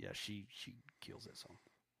 Yeah, she kills that song.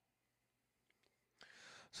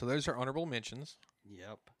 So those are honorable mentions.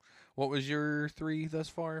 Yep. What was your 3 thus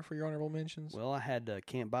far for your honorable mentions? Well, I had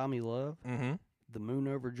Can't Buy Me Love, Mm-hmm. The Moon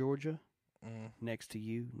Over Georgia, Next to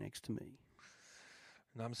You, Next to Me.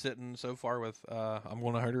 And I'm sitting so far with I'm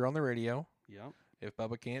Gonna Hurt Her on the Radio. Yep. If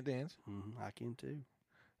Bubba Can't Dance. I can too.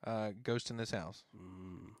 Ghost in This House.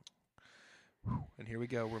 And here we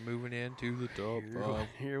go. We're moving into the top 5.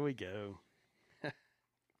 Here we go.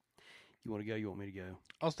 You want to go? You want me to go?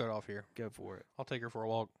 I'll start off here. Go for it. I'll take her for a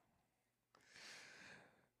walk.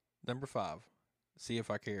 Number 5. See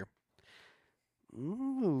If I Care.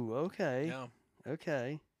 Ooh, okay. Yeah.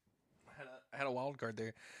 Okay. I had a wild card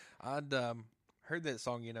there. I'd heard that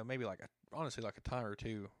song, maybe honestly like a time or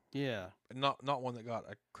two. Yeah. Not one that got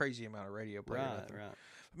a crazy amount of radio play. Right. But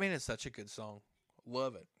man, it's such a good song.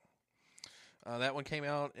 Love it. That one came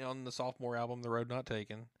out on the sophomore album, The Road Not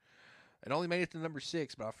Taken. It only made it to number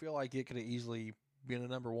 6, but I feel like it could have easily been a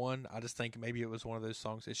number 1. I just think maybe it was one of those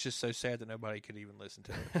songs. It's just so sad that nobody could even listen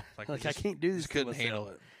to it. Like I can't do this. Just couldn't handle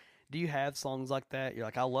it. Do you have songs like that? You're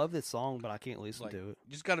like, I love this song, but I can't listen to it.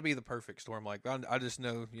 Just got to be the perfect storm. Like I just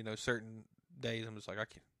know, certain days I'm just like I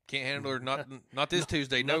can't handle it. Not this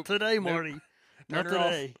Tuesday. Not today, Marty. Not Turn her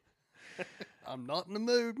today. I'm not in the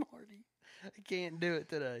mood, Marty. I can't do it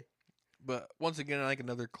today. But once again, I think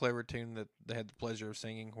another clever tune that they had the pleasure of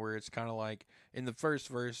singing, where it's kind of like in the first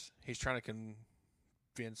verse, he's trying to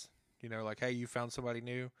convince, like, hey, you found somebody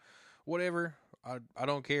new, whatever. I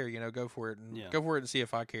don't care, go for it and go for it and see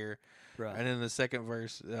if I care. Right. And in the second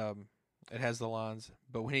verse, it has the lines,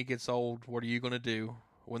 but when he gets old, what are you going to do?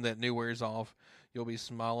 When that new wears off, you'll be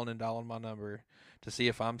smiling and dialing my number to see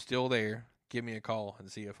if I'm still there. Give me a call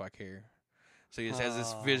and see if I care. So he just has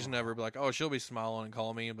this vision of her, like, oh, she'll be smiling and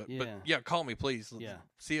call me, but call me, please. Yeah.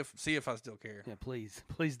 See if I still care. Yeah,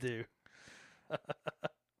 please do.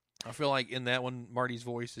 I feel like in that one, Marty's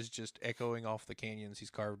voice is just echoing off the canyons he's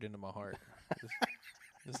carved into my heart.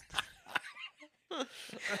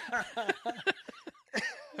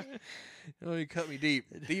 You cut me deep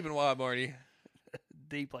and wide, Marty.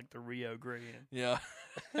 Deep like the Rio Grande. Yeah.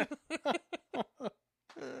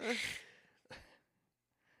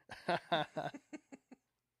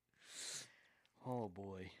 Oh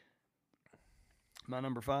boy. My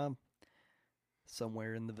number 5,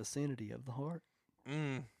 Somewhere in the Vicinity of the Heart.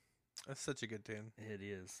 That's such a good tune. It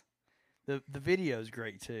is. The video is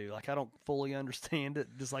great too. Like I don't fully understand it,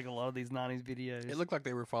 just like a lot of these 90s videos. It looked like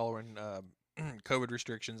they were following COVID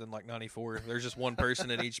restrictions in like '94. There's just one person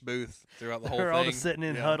in each booth throughout the whole thing. They're all just sitting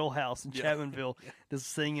in Huddle House in Yeah. Chapmanville, just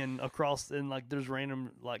singing across, and like there's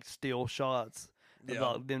random like still shots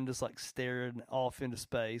about them just like staring off into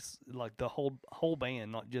space, like the whole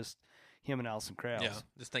band, not just him and Alison Krauss. Yeah,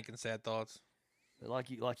 just thinking sad thoughts.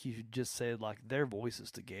 Like you just said, like their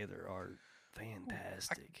voices together are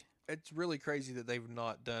fantastic. It's really crazy that they've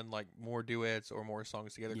not done like more duets or more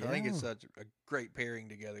songs together. 'Cause I think Yeah. it's such a great pairing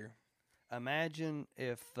together. Imagine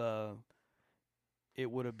if it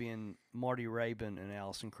would have been Marty Rabin and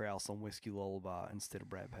Alison Krauss on Whiskey Lullaby instead of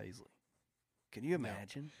Brad Paisley. Can you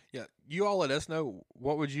imagine? Yeah, you all let us know,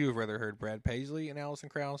 what would you have rather heard, Brad Paisley and Alison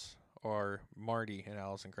Krauss or Marty and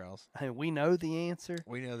Alison Krauss? Hey, we know the answer,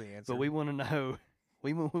 We know the answer. but we want to know.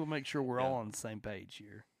 We want to make sure we're all on the same page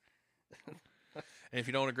here. And if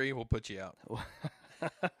you don't agree, we'll put you out.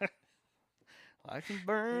 I can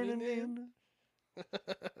burn it in.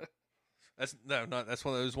 That's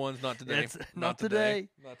one of those ones. Not today. Not today.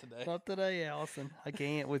 Not today. Not today, Allison. I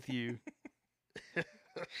can't with you.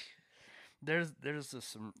 There's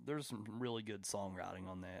some really good songwriting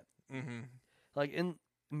on that. Mm-hmm. Like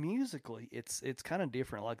musically, it's kind of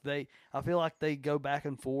different. Like I feel like they go back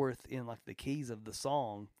and forth in like the keys of the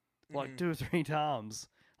song, like 2 or 3 times.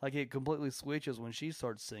 Like it completely switches when she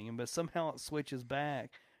starts singing, but somehow it switches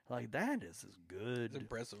back. Like that is good. It's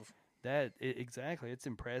impressive. Exactly. It's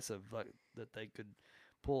impressive. Like that they could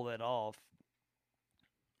pull that off.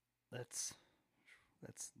 That's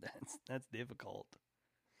difficult.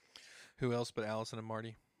 Who else but Allison and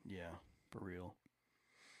Marty? Yeah, for real.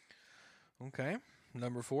 Okay,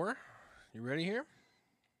 number 4. You ready here?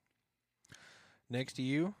 Next to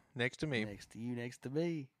you, next to me. Next to you, next to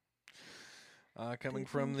me. Coming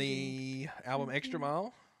from the album Extra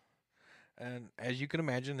Mile. And as you can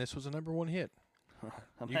imagine, this was a number 1 hit.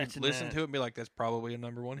 You can listen to it and be like, that's probably a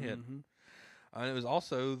number 1 hit. Mm-hmm. It was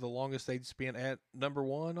also the longest they'd spent at number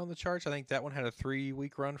 1 on the charts. I think that one had a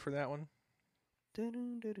 3-week run for that one.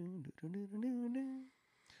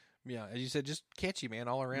 Yeah, as you said, just catchy, man,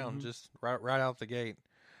 all around, just right out the gate.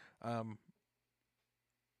 You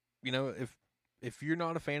know, if you're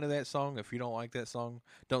not a fan of that song, if you don't like that song,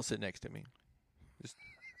 don't sit next to me. Just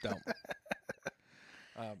don't.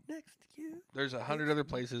 Next to you. There's 100 other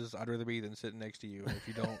places I'd rather be than sitting next to you if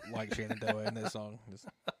you don't like Shenandoah and that song. Just,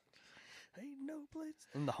 ain't no place.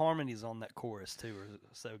 And the harmonies on that chorus, too, are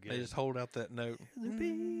so good. They just hold out that note.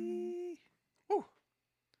 Woo.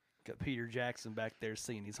 Got Peter Jackson back there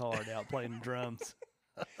singing his heart out, playing the drums.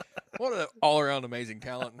 What an all-around amazing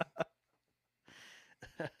talent.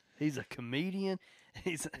 He's a comedian.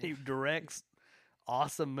 He directs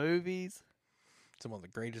awesome movies. Some of the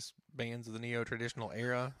greatest bands of the neo-traditional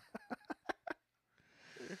era.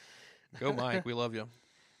 Go, Mike. We love you.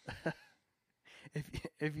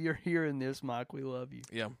 If you're hearing this, Mike, we love you.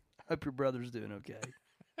 Yeah. Hope your brother's doing okay.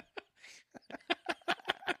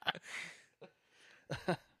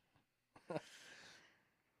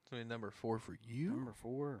 So number 4 for you. Number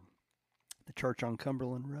 4, the Church on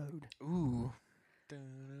Cumberland Road. Ooh.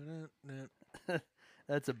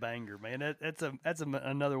 That's a banger, man. That's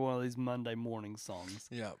another one of these Monday morning songs.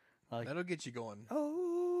 Yeah. Like, that'll get you going.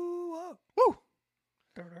 Oh, woo!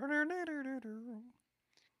 Good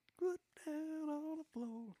down on the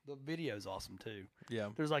floor. The video's awesome too. Yeah.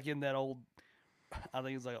 There's like in that old, I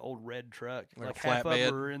think it's like an old red truck. Like half of flatbed.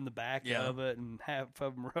 them are in the back of it, and half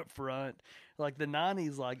of them are up front. Like the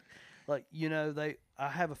 '90s, like you know, I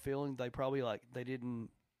have a feeling they probably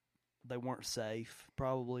they weren't safe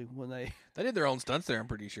probably when they did their own stunts there. I'm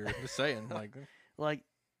pretty sure. Just saying, like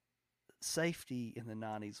safety in the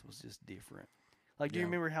 '90s was just different. Like, do you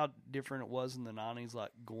remember how different it was in the '90s?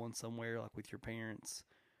 Like going somewhere like with your parents.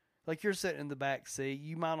 Like you're sitting in the back seat,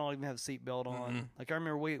 you might not even have a seatbelt on. Mm-hmm. Like I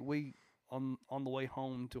remember we on the way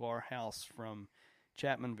home to our house from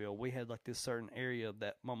Chapmanville, we had like this certain area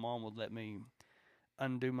that my mom would let me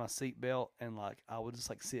undo my seatbelt, and like I would just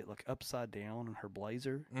like sit like upside down in her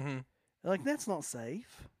blazer. Mm-hmm. Like that's not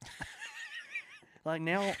safe. Like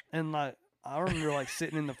now, and like I remember like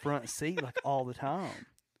sitting in the front seat like all the time.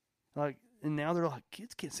 Like, and now they're like,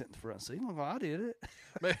 kids can't sit in the front seat. I'm like, well, I did it.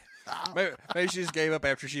 Maybe she just gave up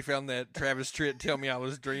after she found that Travis Tritt "Tell Me I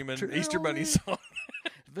Was Dreaming" Easter Bunny song.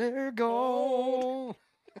 They're gone.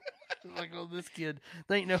 Like, oh, this kid,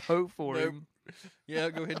 there ain't no hope for him. Yeah,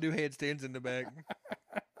 go ahead and do handstands in the back.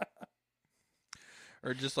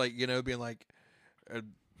 Or just like, you know, being like,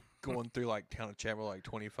 going through like town of Chapel, like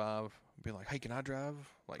 25, being like, hey, can I drive?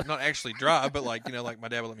 Like, not actually drive, but like, you know, like my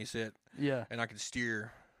dad would let me sit. Yeah. And I could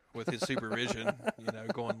steer with his supervision, you know,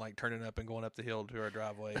 going like turning up and going up the hill to our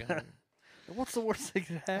driveway. What's the worst thing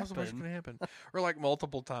that happen? What's the worst going to happen? Or like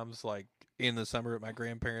multiple times, like in the summer at my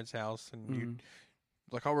grandparents' house, and you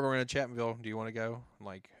like, oh, we're going to Chapmanville. Do you want to go? And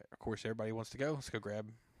like, of course, everybody wants to go. Let's go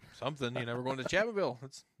grab something. You know, we're going to Chapmanville.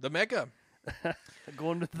 It's the Mecca.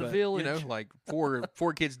 Going to the village. You know, like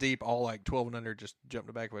four kids deep, all like 12 and under, just jump in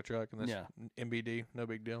the back of a truck, and that's MBD, no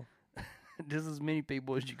big deal. Just as many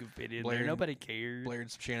people as you can fit in there. Nobody cares. Blaring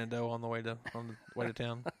some Shenandoah on the way to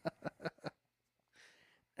town.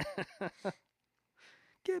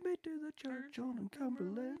 Get me to the church on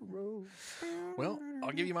Cumberland Road. Well,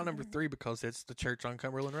 I'll give you my number 3 because it's the church on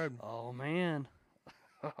Cumberland Road. Oh, man.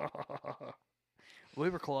 We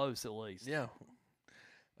were close, at least. Yeah.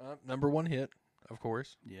 Number 1 hit, of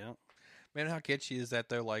course. Yeah. Man, how catchy is that,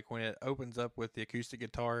 though? Like, when it opens up with the acoustic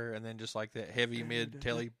guitar and then just like that heavy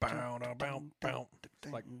mid-telly, bow, bow, bow, bow,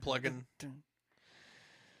 like plugging.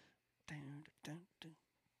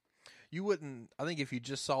 you wouldn't. I think if you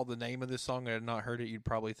just saw the name of this song and had not heard it, you'd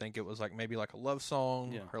probably think it was like maybe like a love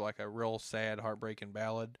song or like a real sad, heartbreaking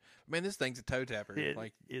ballad. Man, this thing's a toe tapper. It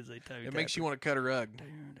like is a toe tapper. It makes you want to cut a rug.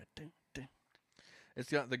 It's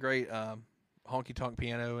got the great honky tonk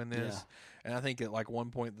piano in this, and I think at like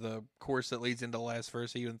one point the chorus that leads into the last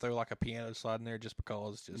verse, he even throw like a piano slide in there just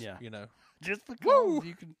because, you know, just because woo!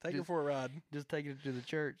 You can take it for a ride. Just take it to the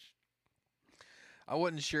church. I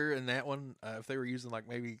wasn't sure in that one if they were using like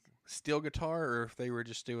maybe steel guitar or if they were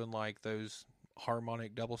just doing like those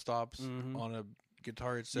harmonic double stops on a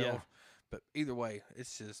guitar itself. Yeah. But either way,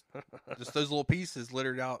 it's just those little pieces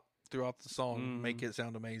littered out throughout the song make it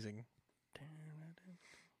sound amazing.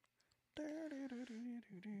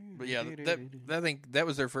 But yeah, I think that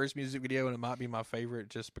was their first music video, and it might be my favorite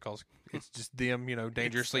just because it's just them, you know,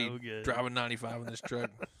 dangerously driving 95 in this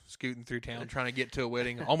truck, scooting through town, trying to get to a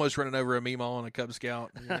wedding, almost running over a Meemaw and a Cub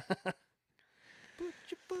Scout. Yeah. Put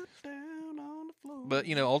your foot down on the floor. But,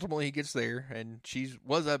 you know, ultimately he gets there, and she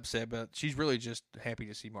was upset, but she's really just happy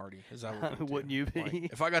to see Marty, as I would. Wouldn't you be?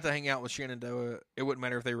 Like, if I got to hang out with Shenandoah, it wouldn't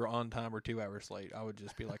matter if they were on time or 2 hours late. I would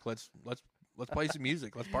just be like, let's play some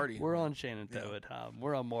music. Let's party. We're on Shenandoah time.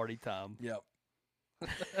 We're on Marty time. Yep.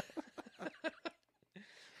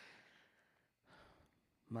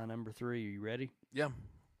 My number 3. Are you ready? Yeah.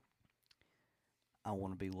 I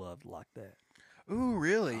Want to Be Loved Like That. Ooh,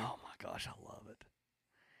 really? Oh my gosh, I love it.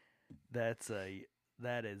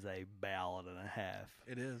 That is a ballad and a half.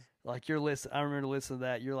 It is. Like I remember listening to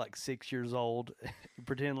that. You're like 6 years old. You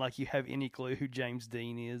pretend like you have any clue who James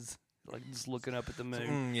Dean is. Like just looking up at the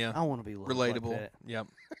moon. Yeah. I want to be loved relatable. Like that. Yep.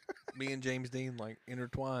 Me and James Dean like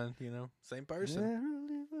intertwined. You know, same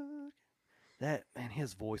person. That man,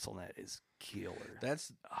 his voice on that is killer.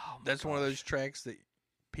 That's one of those tracks that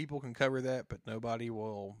people can cover that, but nobody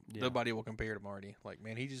will compare to Marty. Like,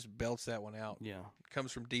 man, he just belts that one out. Yeah,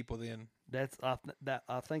 comes from deep within. I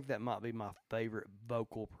think that might be my favorite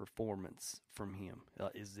vocal performance from him.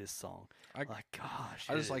 Is this song? I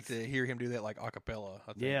just like to hear him do that like a cappella.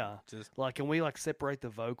 I think. Yeah, just like can we like separate the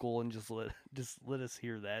vocal and just let us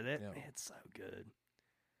hear that? Man, it's so good.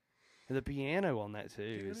 And the piano on that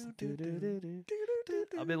too.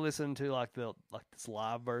 I've been listening to like this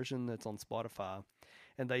live version that's on Spotify.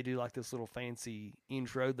 And they do like this little fancy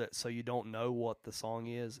intro that so you don't know what the song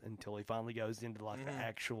is until he finally goes into like the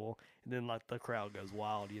actual, and then like the crowd goes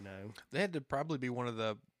wild, you know. They had to probably be one of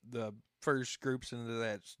the first groups into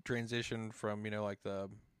that transition from, you know, like the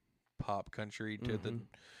pop country to the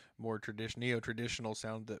more neo-traditional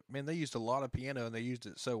sound that, man, they used a lot of piano and they used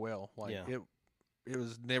it so well. Like it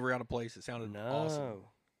was never out of place. It sounded awesome.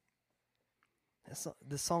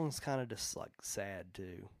 This song's kind of just like sad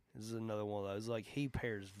too. This is another one of those. Like he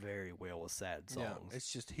pairs very well with sad songs. Yeah,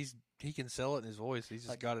 it's just he can sell it in his voice. He's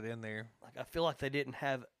just got it in there. Like I feel like they didn't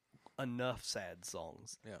have enough sad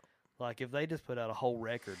songs. Yeah. Like if they just put out a whole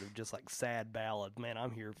record of just like sad ballads, man,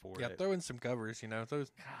 I'm here for it. Yeah, throw in some covers. You know, throw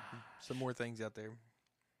some more things out there.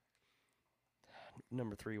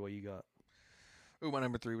 Number 3, what you got? Ooh, my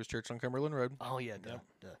number 3 was Church on Cumberland Road. Oh yeah, duh.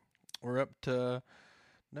 We're up to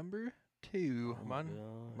number 2.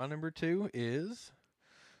 My number 2 is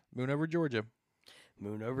Moon Over Georgia.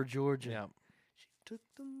 Moon Over Georgia. Yeah. She took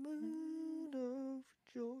the moon over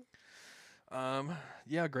Georgia.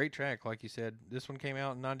 Yeah, great track, like you said. This one came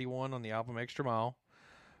out in 91 on the album Extra Mile.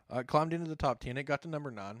 It climbed into the top 10. It got to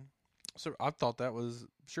number 9. So I thought that was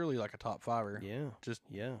surely like a top 5-er. Yeah.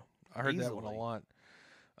 I heard that one a lot.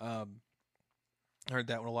 I heard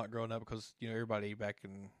that one a lot growing up because, you know, everybody back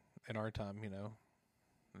in our time, you know,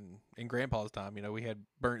 in Grandpa's time, you know, we had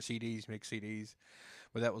burnt CDs, mixed CDs.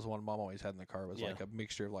 But that was one Mom always had in the car. It was like a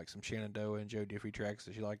mixture of like some Shenandoah and Joe Diffie tracks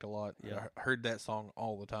that she liked a lot. Yeah. I heard that song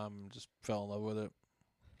all the time and just fell in love with it.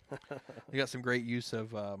 They got some great use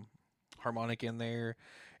of harmonic in there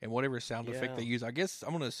and whatever sound effect they use. I guess I'm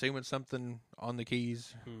going to assume it's something on the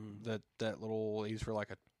keys that little use for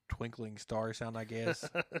like a twinkling star sound, I guess.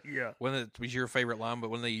 Yeah. When it was your favorite line, but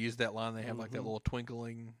when they use that line, they have like that little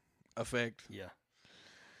twinkling effect. Yeah.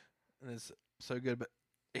 And it's so good. But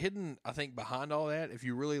hidden, I think, behind all that, if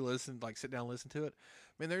you really listen, like sit down and listen to it,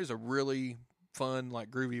 I mean, there's a really fun, like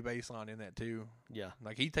groovy bass line in that too. Yeah.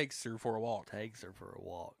 Like he takes her for a walk.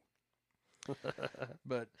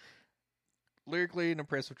 But lyrically an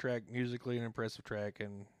impressive track, musically an impressive track,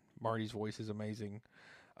 and Marty's voice is amazing.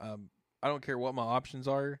 I don't care what my options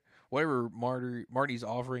are. Whatever Marty's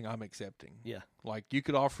offering, I'm accepting. Yeah. Like you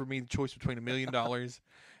could offer me the choice between $1 million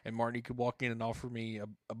and Marty could walk in and offer me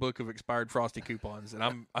a book of expired Frosty coupons, and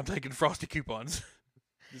I'm taking Frosty coupons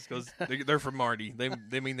just because they're from Marty.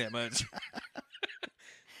 They mean that much.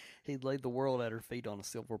 He laid the world at her feet on a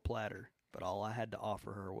silver platter. but all I had to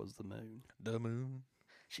offer her was the moon. The moon.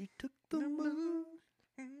 She took the moon.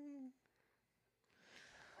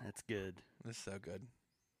 That's good. That's so good.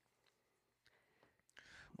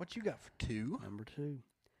 What you got for 2? Number 2,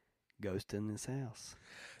 Ghost in This House.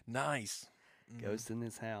 Nice. Ghost in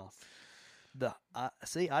This House. I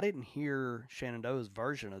didn't hear Shenandoah's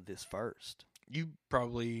version of this first. You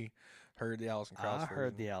probably heard the Alison Krauss version. I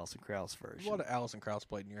heard the Alison Krauss version. There's a lot of Alison Krauss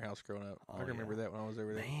played in your house growing up. I can remember that when I was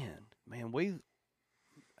over there. Man, we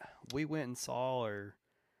went and saw her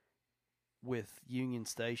with Union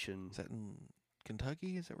Station. Is that in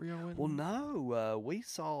Kentucky? Is that where y'all went? Well, no. We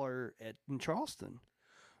saw her in Charleston.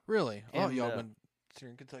 Really? Oh, And, y'all been here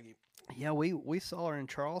in Kentucky. Yeah, we saw her in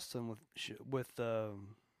Charleston with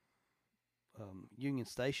Union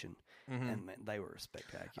Station, and man, they were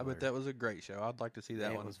spectacular. I bet that was a great show. I'd like to see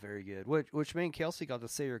that one. It was very good. Which me and Kelsey got to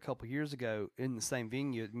see her a couple years ago in the same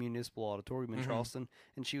venue at Municipal Auditorium in Charleston,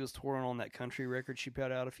 and she was touring on that country record she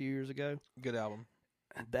put out a few years ago. Good album.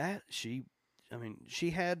 She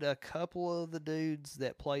had a couple of the dudes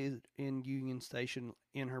that played in Union Station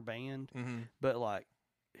in her band, but like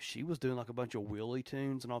she was doing like a bunch of Willie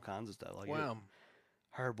tunes and all kinds of stuff. Like wow.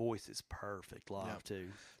 Her voice is perfect live too.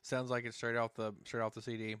 Sounds like it's straight off the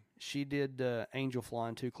CD. She did "Angel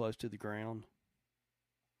Flying Too Close to the Ground."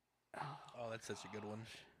 Oh, that's such a good one.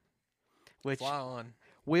 Which Fly on.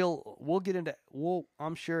 We'll get into.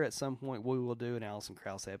 I'm sure at some point we will do an Alison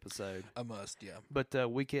Krauss episode. I must, yeah.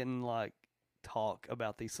 But we can like talk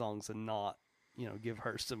about these songs and not give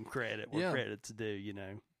her some credit where credit's due.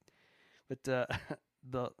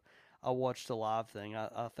 But I watched a live thing.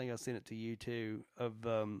 I think I sent it to you too of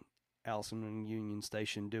Allison and Union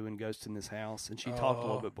Station doing "Ghost in This House," and she talked a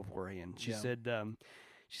little bit beforehand. She said the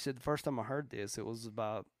first time I heard this, it was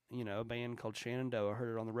about a band called Shenandoah. I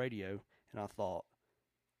heard it on the radio, and I thought,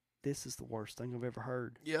 this is the worst thing I've ever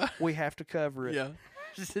heard. Yeah, we have to cover it. Yeah,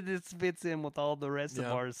 she said this fits in with all the rest of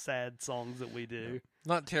our sad songs that we do. Yeah.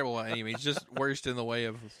 Not terrible by any means, just worst in the way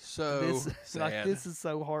of sad. Like this is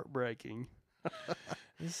so heartbreaking.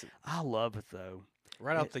 I love it though.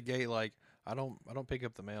 Right out the gate, like I don't pick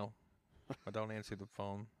up the mail. I don't answer the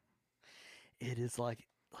phone. It is like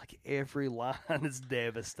every line is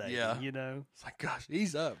devastating. Yeah. It's like, gosh,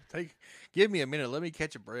 ease up. Give me a minute. Let me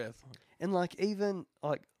catch a breath. And like even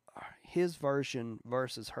like his version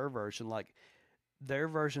versus her version, like their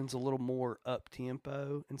version's a little more up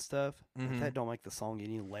tempo and stuff. But that don't make the song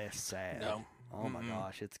any less sad. No. Oh my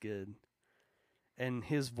gosh, it's good. And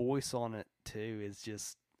his voice on it too is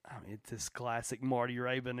just, it's this classic Marty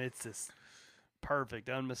Raybon. It's just perfect,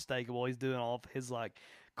 unmistakable. He's doing all of his like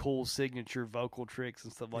cool signature vocal tricks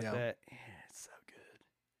and stuff like that. Yeah, it's so good.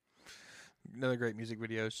 Another great music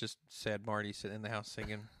video is just sad Marty sitting in the house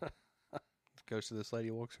singing. Goes to this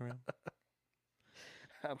lady, walks around.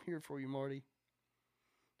 I'm here for you, Marty.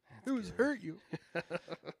 Who's hurt you?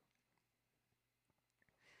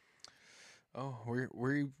 Oh,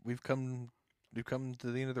 we've come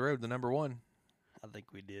to the end of the road. The number 1. I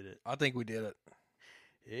think we did it.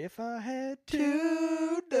 If I had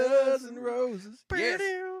 24 roses. Yes.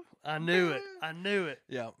 I knew it.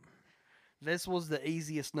 Yeah. This was the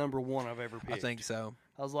easiest number 1 I've ever picked. I think so.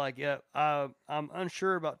 I was like, I'm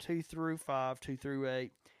unsure about 2 through 5, 2 through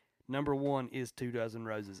 8. Number 1 is 24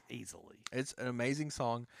 Roses easily. It's an amazing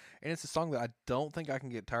song, and it's a song that I don't think I can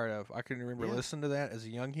get tired of. I can remember listening to that as a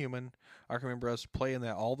young human. I can remember us playing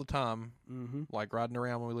that all the time, like riding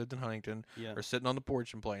around when we lived in Huntington, or sitting on the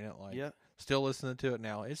porch and playing it. Still listening to it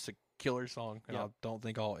now. It's a killer song, and I don't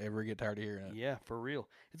think I'll ever get tired of hearing it. Yeah, for real.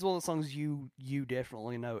 It's one of the songs you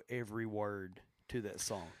definitely know every word to that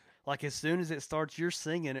song. Like as soon as it starts, you're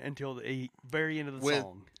singing it until the very end of the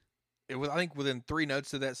song. I think within 3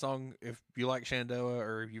 notes of that song, if you like Shenandoah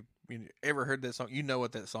or if you ever heard that song, you know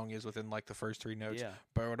what that song is within like the first 3 notes. Yeah.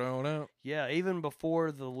 Yeah, even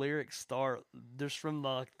before the lyrics start, just from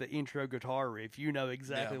the intro guitar riff, you know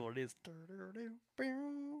exactly what it is.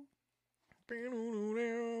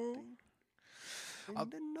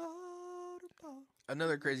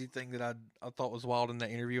 Another crazy thing that I thought was wild in that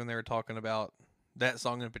interview when they were talking about that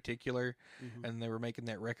song in particular, and they were making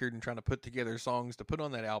that record and trying to put together songs to put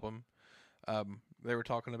on that album. They were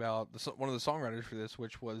talking about one of the songwriters for this,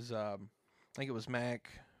 which was I think it was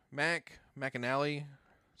McAnally,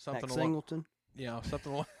 something Mac Singleton.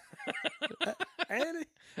 Something along. Annie.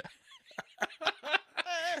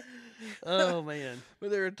 Oh man! But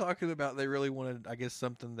they were talking about they really wanted, I guess,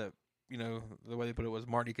 something that the way they put it was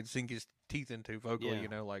Marty could sink his teeth into vocally.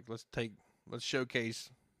 Like let's showcase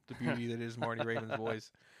the beauty that is Marty Raybon's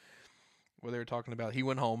voice. Where they were talking about, he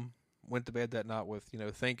went home, went to bed that night with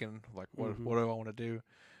thinking like, what do I want to do?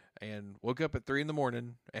 and woke up at 3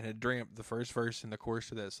 a.m. and had dreamt the first verse and the chorus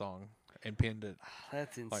to that song and pinned it.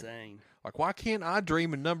 That's insane. Like, why can't I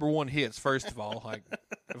dream in #1 hits, first of all? Like,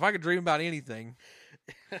 if I could dream about anything,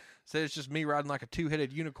 say it's just me riding like a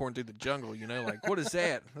 2-headed unicorn through the jungle, Like, what is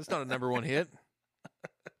that? That's not a #1 hit.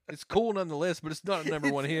 It's cool nonetheless, but it's not a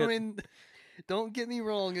 #1 hit. I mean, don't get me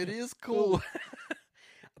wrong, it is cool.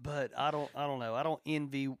 But I don't know. I don't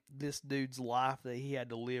envy this dude's life that he had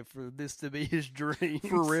to live for this to be his dream.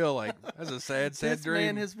 For real, like, that's a sad this dream. This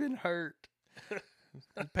man has been hurt.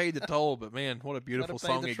 He paid the toll, but man, what a beautiful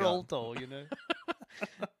song he got. Troll toll,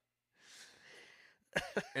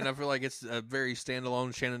 And I feel like it's a very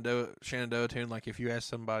standalone Shenandoah tune. Like, if you ask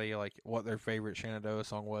somebody like what their favorite Shenandoah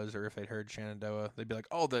song was, or if they'd heard Shenandoah, they'd be like,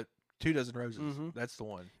 "Oh, the 2 Dozen Roses. Mm-hmm. That's the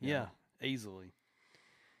one." Yeah, easily.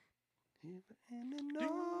 It's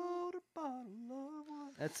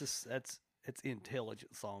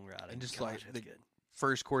intelligent songwriting. And just Gosh, like the good.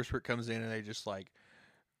 First chorus where it comes in, and they just like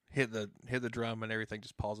hit the drum, and everything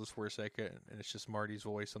just pauses for a second, and it's just Marty's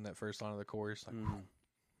voice on that first line of the chorus. Like,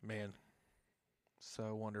 man,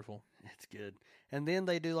 so wonderful. It's good. And then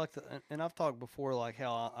they do like and I've talked before like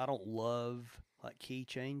how I don't love like key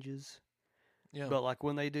changes. Yeah. But like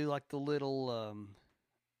when they do like the little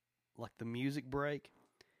like the music break,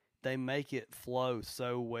 they make it flow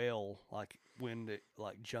so well. Like when it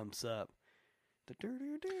like jumps up. It's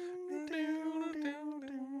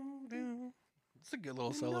a good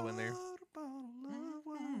little solo in there.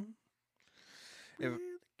 If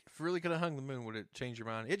really could have hung the moon, would it change your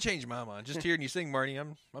mind? It changed my mind. Just hearing you sing, Marty,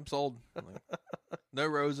 I'm sold. Like, no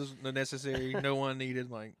roses necessary, no one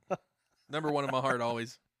needed. Like, #1 in my heart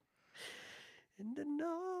always. And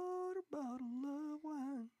another bottle of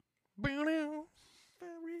wine. Really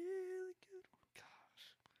good.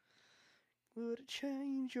 Gosh, would it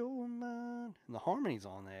change your mind? And the harmonies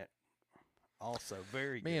on that also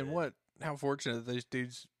very good. Man, how fortunate that those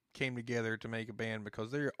dudes came together to make a band,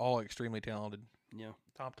 because they're all extremely talented. Yeah.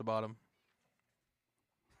 Top to bottom.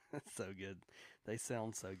 That's so good. They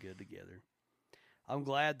sound so good together. I'm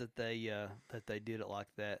glad that they did it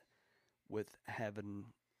like that, with having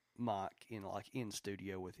Mike in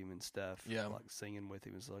studio with him and stuff. Yeah. Like singing with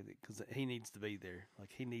him and stuff like that, because he needs to be there.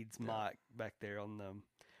 Like he needs Mike back there on the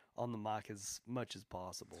mic as much as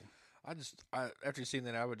possible. After seeing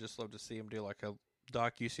that, I would just love to see him do like a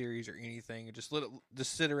docu-series or anything, and just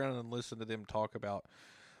sit around and listen to them talk about,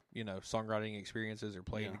 songwriting experiences or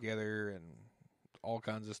playing together and all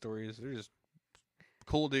kinds of stories. They're just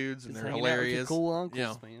cool dudes, and they're hilarious. Cool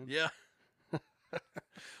uncles, man. Yeah.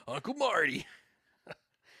 Uncle Marty.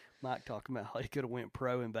 Mike talking about how he could have went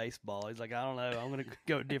pro in baseball. He's like, I don't know. I'm going to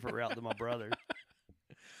go a different route than my brother.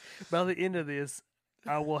 By the end of this,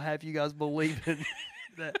 I will have you guys believing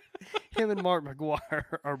that him and Mark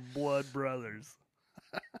McGuire are blood brothers.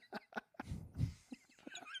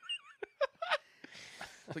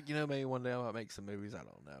 Like, maybe one day I might make some movies. I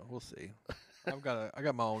don't know. We'll see. I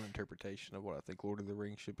got my own interpretation of what I think Lord of the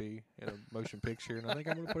Rings should be in a motion picture, and I think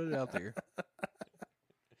I'm going to put it out there.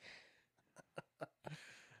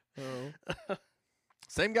 Oh.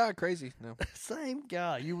 Same guy, crazy. No. Same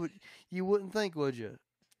guy. You wouldn't think, would you?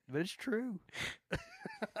 But it's true.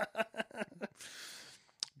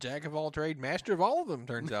 Jack of all trades, master of all of them,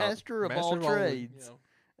 turns out. Master of all trades.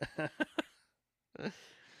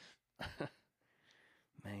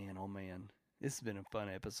 Man, oh man. This has been a fun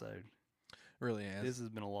episode. Really has. This has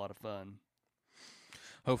been a lot of fun.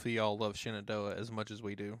 Hopefully y'all love Shenandoah as much as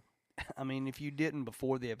we do. I mean, if you didn't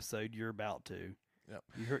before the episode, you're about to. Yep.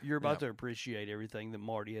 You're about to appreciate everything that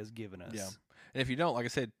Marty has given us. Yeah. And if you don't, like I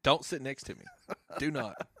said, don't sit next to me. Do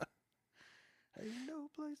not. Ain't no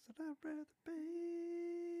place that I'd rather be.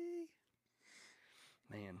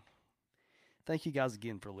 Man. Thank you guys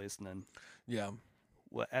again for listening. Yeah.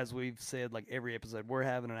 Well, as we've said, like every episode, we're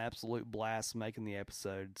having an absolute blast making the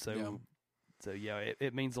episode. So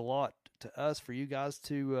it means a lot to us for you guys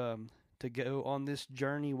to go on this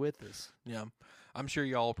journey with us. Yeah. I'm sure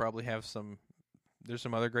y'all probably have there's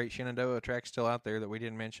some other great Shenandoah tracks still out there that we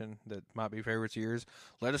didn't mention that might be favorites of yours.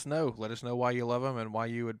 Let us know. Let us know why you love them and why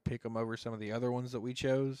you would pick them over some of the other ones that we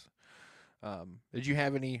chose. Did you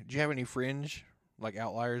have any fringe, like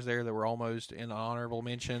outliers there that were almost in honorable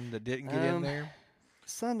mention that didn't get in there?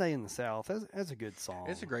 Sunday in the South. That's a good song.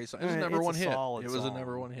 It's a great song. It was a #1 hit. It was a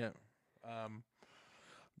 #1 hit.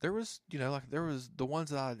 There was the ones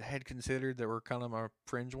that I had considered that were kind of my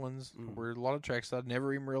fringe ones. Were a lot of tracks that I'd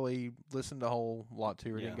never even really listened a whole lot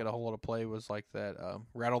to or didn't get a whole lot of play. Was like that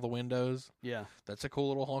Rattle the Windows. Yeah. That's a cool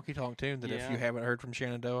little honky tonk tune that if you haven't heard from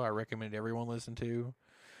Shenandoah, I recommend everyone listen to.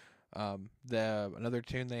 Another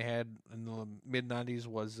tune they had in the mid-90s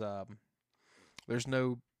was There's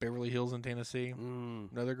no Beverly Hills in Tennessee.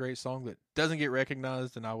 Another great song that doesn't get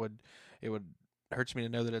recognized, and it would hurts me to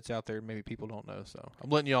know that it's out there. Maybe people don't know, so I'm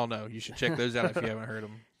letting y'all know. You should check those out if you haven't heard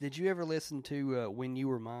them. Did you ever listen to When You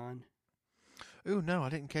Were Mine? Ooh, no, I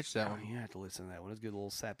didn't catch that one. You have to listen to that one. It's a good little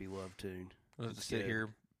sappy love tune. I'll have to sit here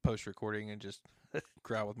post-recording and just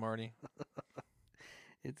cry with Marty.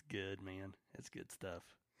 It's good, man. It's good stuff.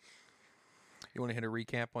 You want to hit a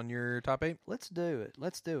recap on your top 8? Let's do it.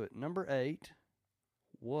 Number 8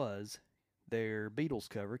 was their Beatles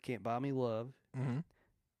cover, Can't Buy Me Love,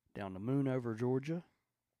 down to Moon Over Georgia.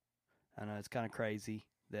 I know it's kind of crazy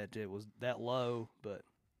that it was that low, but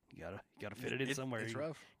you gotta fit it in somewhere. It's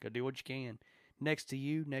rough. Gotta do what you can. Next to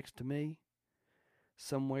You, Next to Me,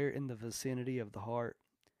 Somewhere in the Vicinity of the Heart,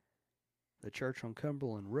 The Church on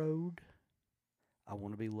Cumberland Road, I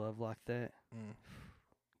Want to Be Loved Like That,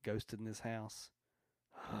 Ghost in This House,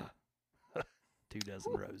 2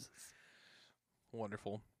 Dozen Roses.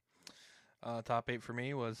 Wonderful. Top 8 for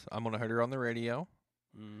me was I'm Gonna Hurt Her on the Radio,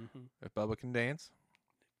 If Bubba Can Dance,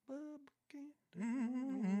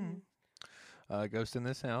 Ghost in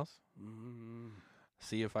This House,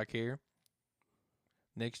 See If I Care,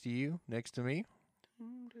 Next to You, Next to Me,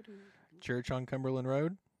 Church on Cumberland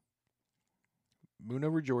Road, Moon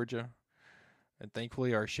Over Georgia, and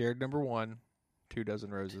thankfully our shared number 1, 2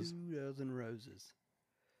 Dozen Roses. 2 Dozen Roses.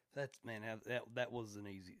 That's, man, that was an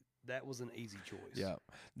easy choice. Yeah,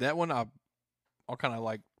 that one I'll kind of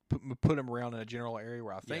like put them around in a general area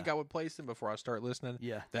where I think I would place them before I start listening.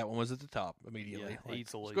 Yeah, that one was at the top immediately. Yeah,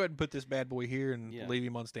 easily. Let's go ahead and put this bad boy here and leave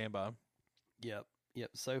him on standby. Yep.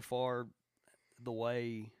 So far, the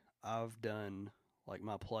way I've done like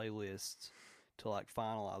my playlists to like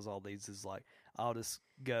finalize all these is like I'll just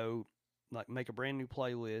go like make a brand new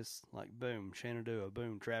playlist, like boom, Shenandoah,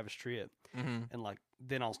 boom, Travis Tritt, and like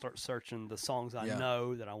then I'll start searching the songs I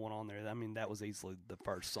know that I want on there. I mean, that was easily the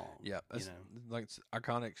first song. Yeah, that's, like it's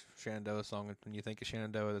iconic Shenandoah song. When you think of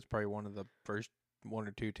Shenandoah, that's probably one of the first 1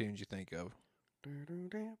 or 2 tunes you think of.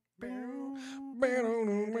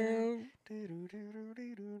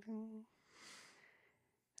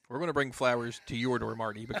 We're going to bring flowers to your door,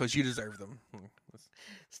 Marty, because you deserve them.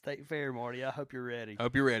 State Fair, Marty. I hope you're ready.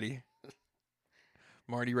 Hope you're ready.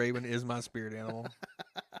 Marty Raven is my spirit animal.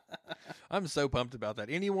 I'm so pumped about that.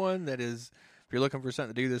 Anyone that is, if you're looking for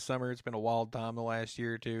something to do this summer, it's been a wild time the last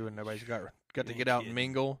year or two, and nobody's got to get out and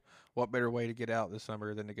mingle. What better way to get out this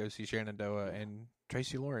summer than to go see Shenandoah and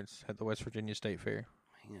Tracy Lawrence at the West Virginia State Fair?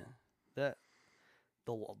 Man,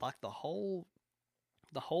 the whole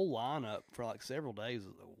lineup for like several days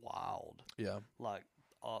was wild. Yeah, like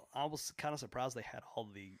I was kind of surprised they had all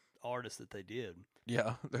the artists that they did.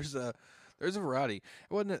 Yeah, there's a variety.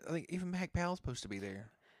 It wasn't. I think even Mac Powell's supposed to be there.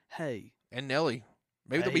 Hey, and Nelly.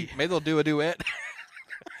 Maybe they'll do a duet.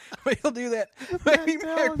 Maybe they'll do that. Maybe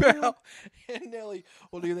Mac Powell and Nelly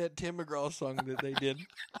will do that Tim McGraw song that they did.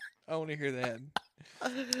 I want to hear that.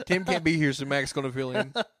 Tim can't be here, so Mac's going to fill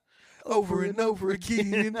in. Over and over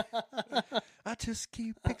again. I just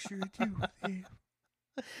keep picturing you with him.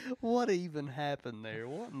 What even happened there?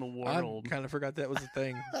 What in the world? I kind of forgot that was a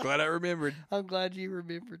thing. Glad I remembered. I'm glad you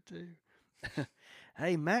remembered too.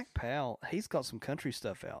 Hey, Mac Powell, he's got some country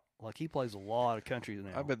stuff out. Like he plays a lot of country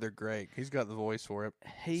now. I bet they're great. He's got the voice for it.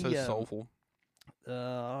 So soulful.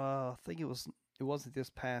 I think it wasn't this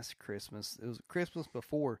past Christmas. It was Christmas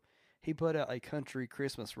before. He put out a country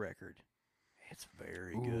Christmas record. It's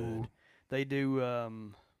very good. They do,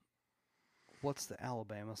 what's the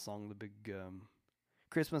Alabama song? The big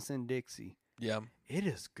Christmas in Dixie. Yeah. It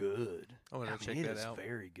is good. I'm going to check that out. It's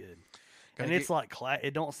very good. And it's like,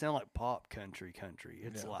 it don't sound like pop country.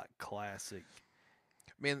 It's like classic.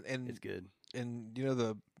 Man, and it's good. And you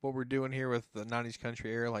know what we're doing here with the 90s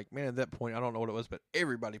country era, like, man, at that point, I don't know what it was, but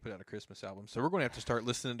everybody put out a Christmas album. So we're going to have to start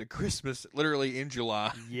listening to Christmas literally in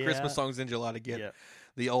July. Yeah. Christmas songs in July to get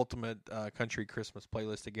the ultimate country Christmas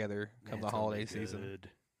playlist together come the holiday season.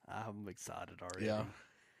 I'm excited already. Yeah.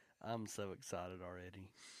 I'm so excited already.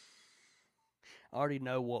 I already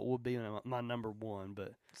know what will be my number 1,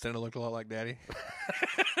 but Santa looked a lot like Daddy.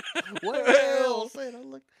 Well, Santa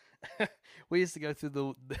looked. We used to go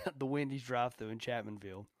through the Wendy's drive-thru in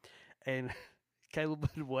Chapmanville, and Caleb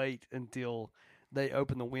would wait until they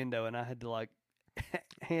opened the window, and I had to like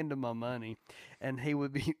hand him my money, and he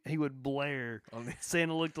would blare.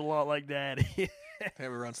 Santa looked a lot like Daddy.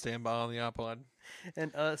 Have her on standby on the iPod,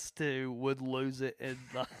 and us two would lose it, and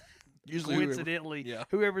usually coincidentally,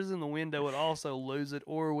 whoever's in the window would also lose it,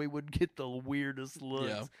 or we would get the weirdest looks.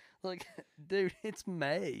 Yeah. Like, dude, it's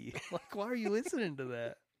May. Like, why are you listening to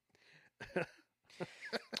that?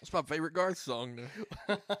 It's my favorite Garth song.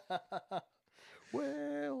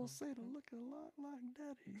 Well, Santa looking a lot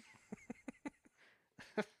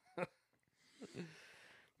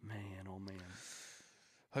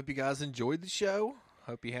Hope you guys enjoyed the show.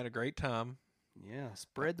 Hope you had a great time. Yeah,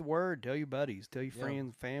 spread the word. Tell your buddies. Tell your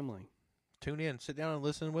friends, family. Tune in. Sit down and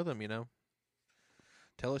listen with them,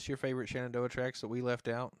 Tell us your favorite Shenandoah tracks that we left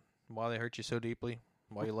out, why they hurt you so deeply,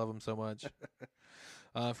 why you love them so much.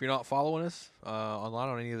 If you're not following us online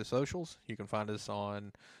on any of the socials, you can find us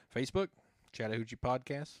on Facebook, Chattahoochee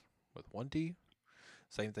Podcast with 1 T.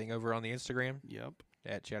 Same thing over on the Instagram. Yep.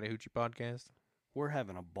 At Chattahoochee Podcast. We're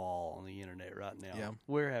having a ball on the internet right now. Yeah.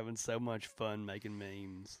 We're having so much fun making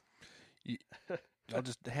memes. I'll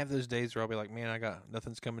just have those days where I'll be like, man,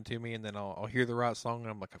 nothing's coming to me, and then I'll hear the right song, and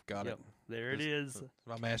I'm like, I've got it. There it is. It's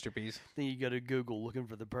my masterpiece. Then you go to Google looking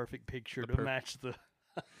for the perfect picture to match the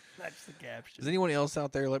caption. Is anyone else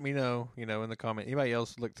out there? Let me know, in the comment. Anybody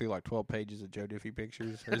else look through like 12 pages of Joe Diffie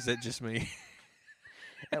pictures, or is that just me?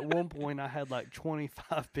 At one point, I had like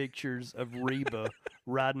 25 pictures of Reba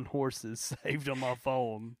riding horses saved on my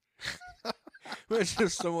phone. Imagine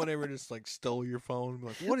if someone ever just like stole your phone.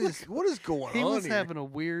 Like, what is going on? He was here? having a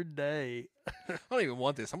weird day. I don't even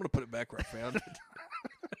want this. I'm going to put it back where I found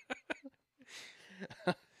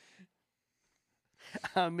it.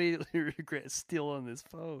 I immediately regret stealing this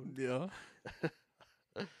phone. Yeah.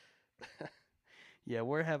 Yeah,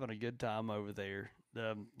 we're having a good time over there.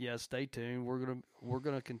 Yeah, stay tuned. We're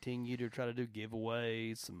gonna continue to try to do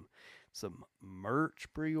giveaways, some merch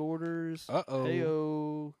pre-orders.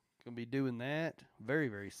 Heyo, gonna be doing that very,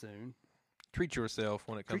 very soon. Treat yourself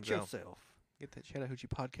when it comes out. Treat yourself. Get that Chattahoochee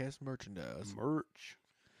Podcast merchandise. Merch.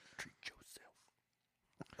 Treat yourself.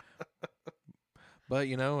 But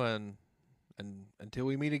and until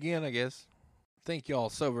we meet again, I guess. Thank y'all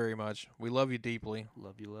so very much. We love you deeply.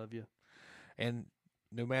 Love you. And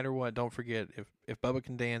no matter what, don't forget, if Bubba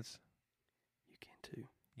can dance, you can too.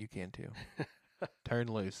 You can too.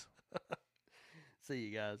 Turn loose. See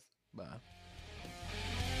you guys. Bye.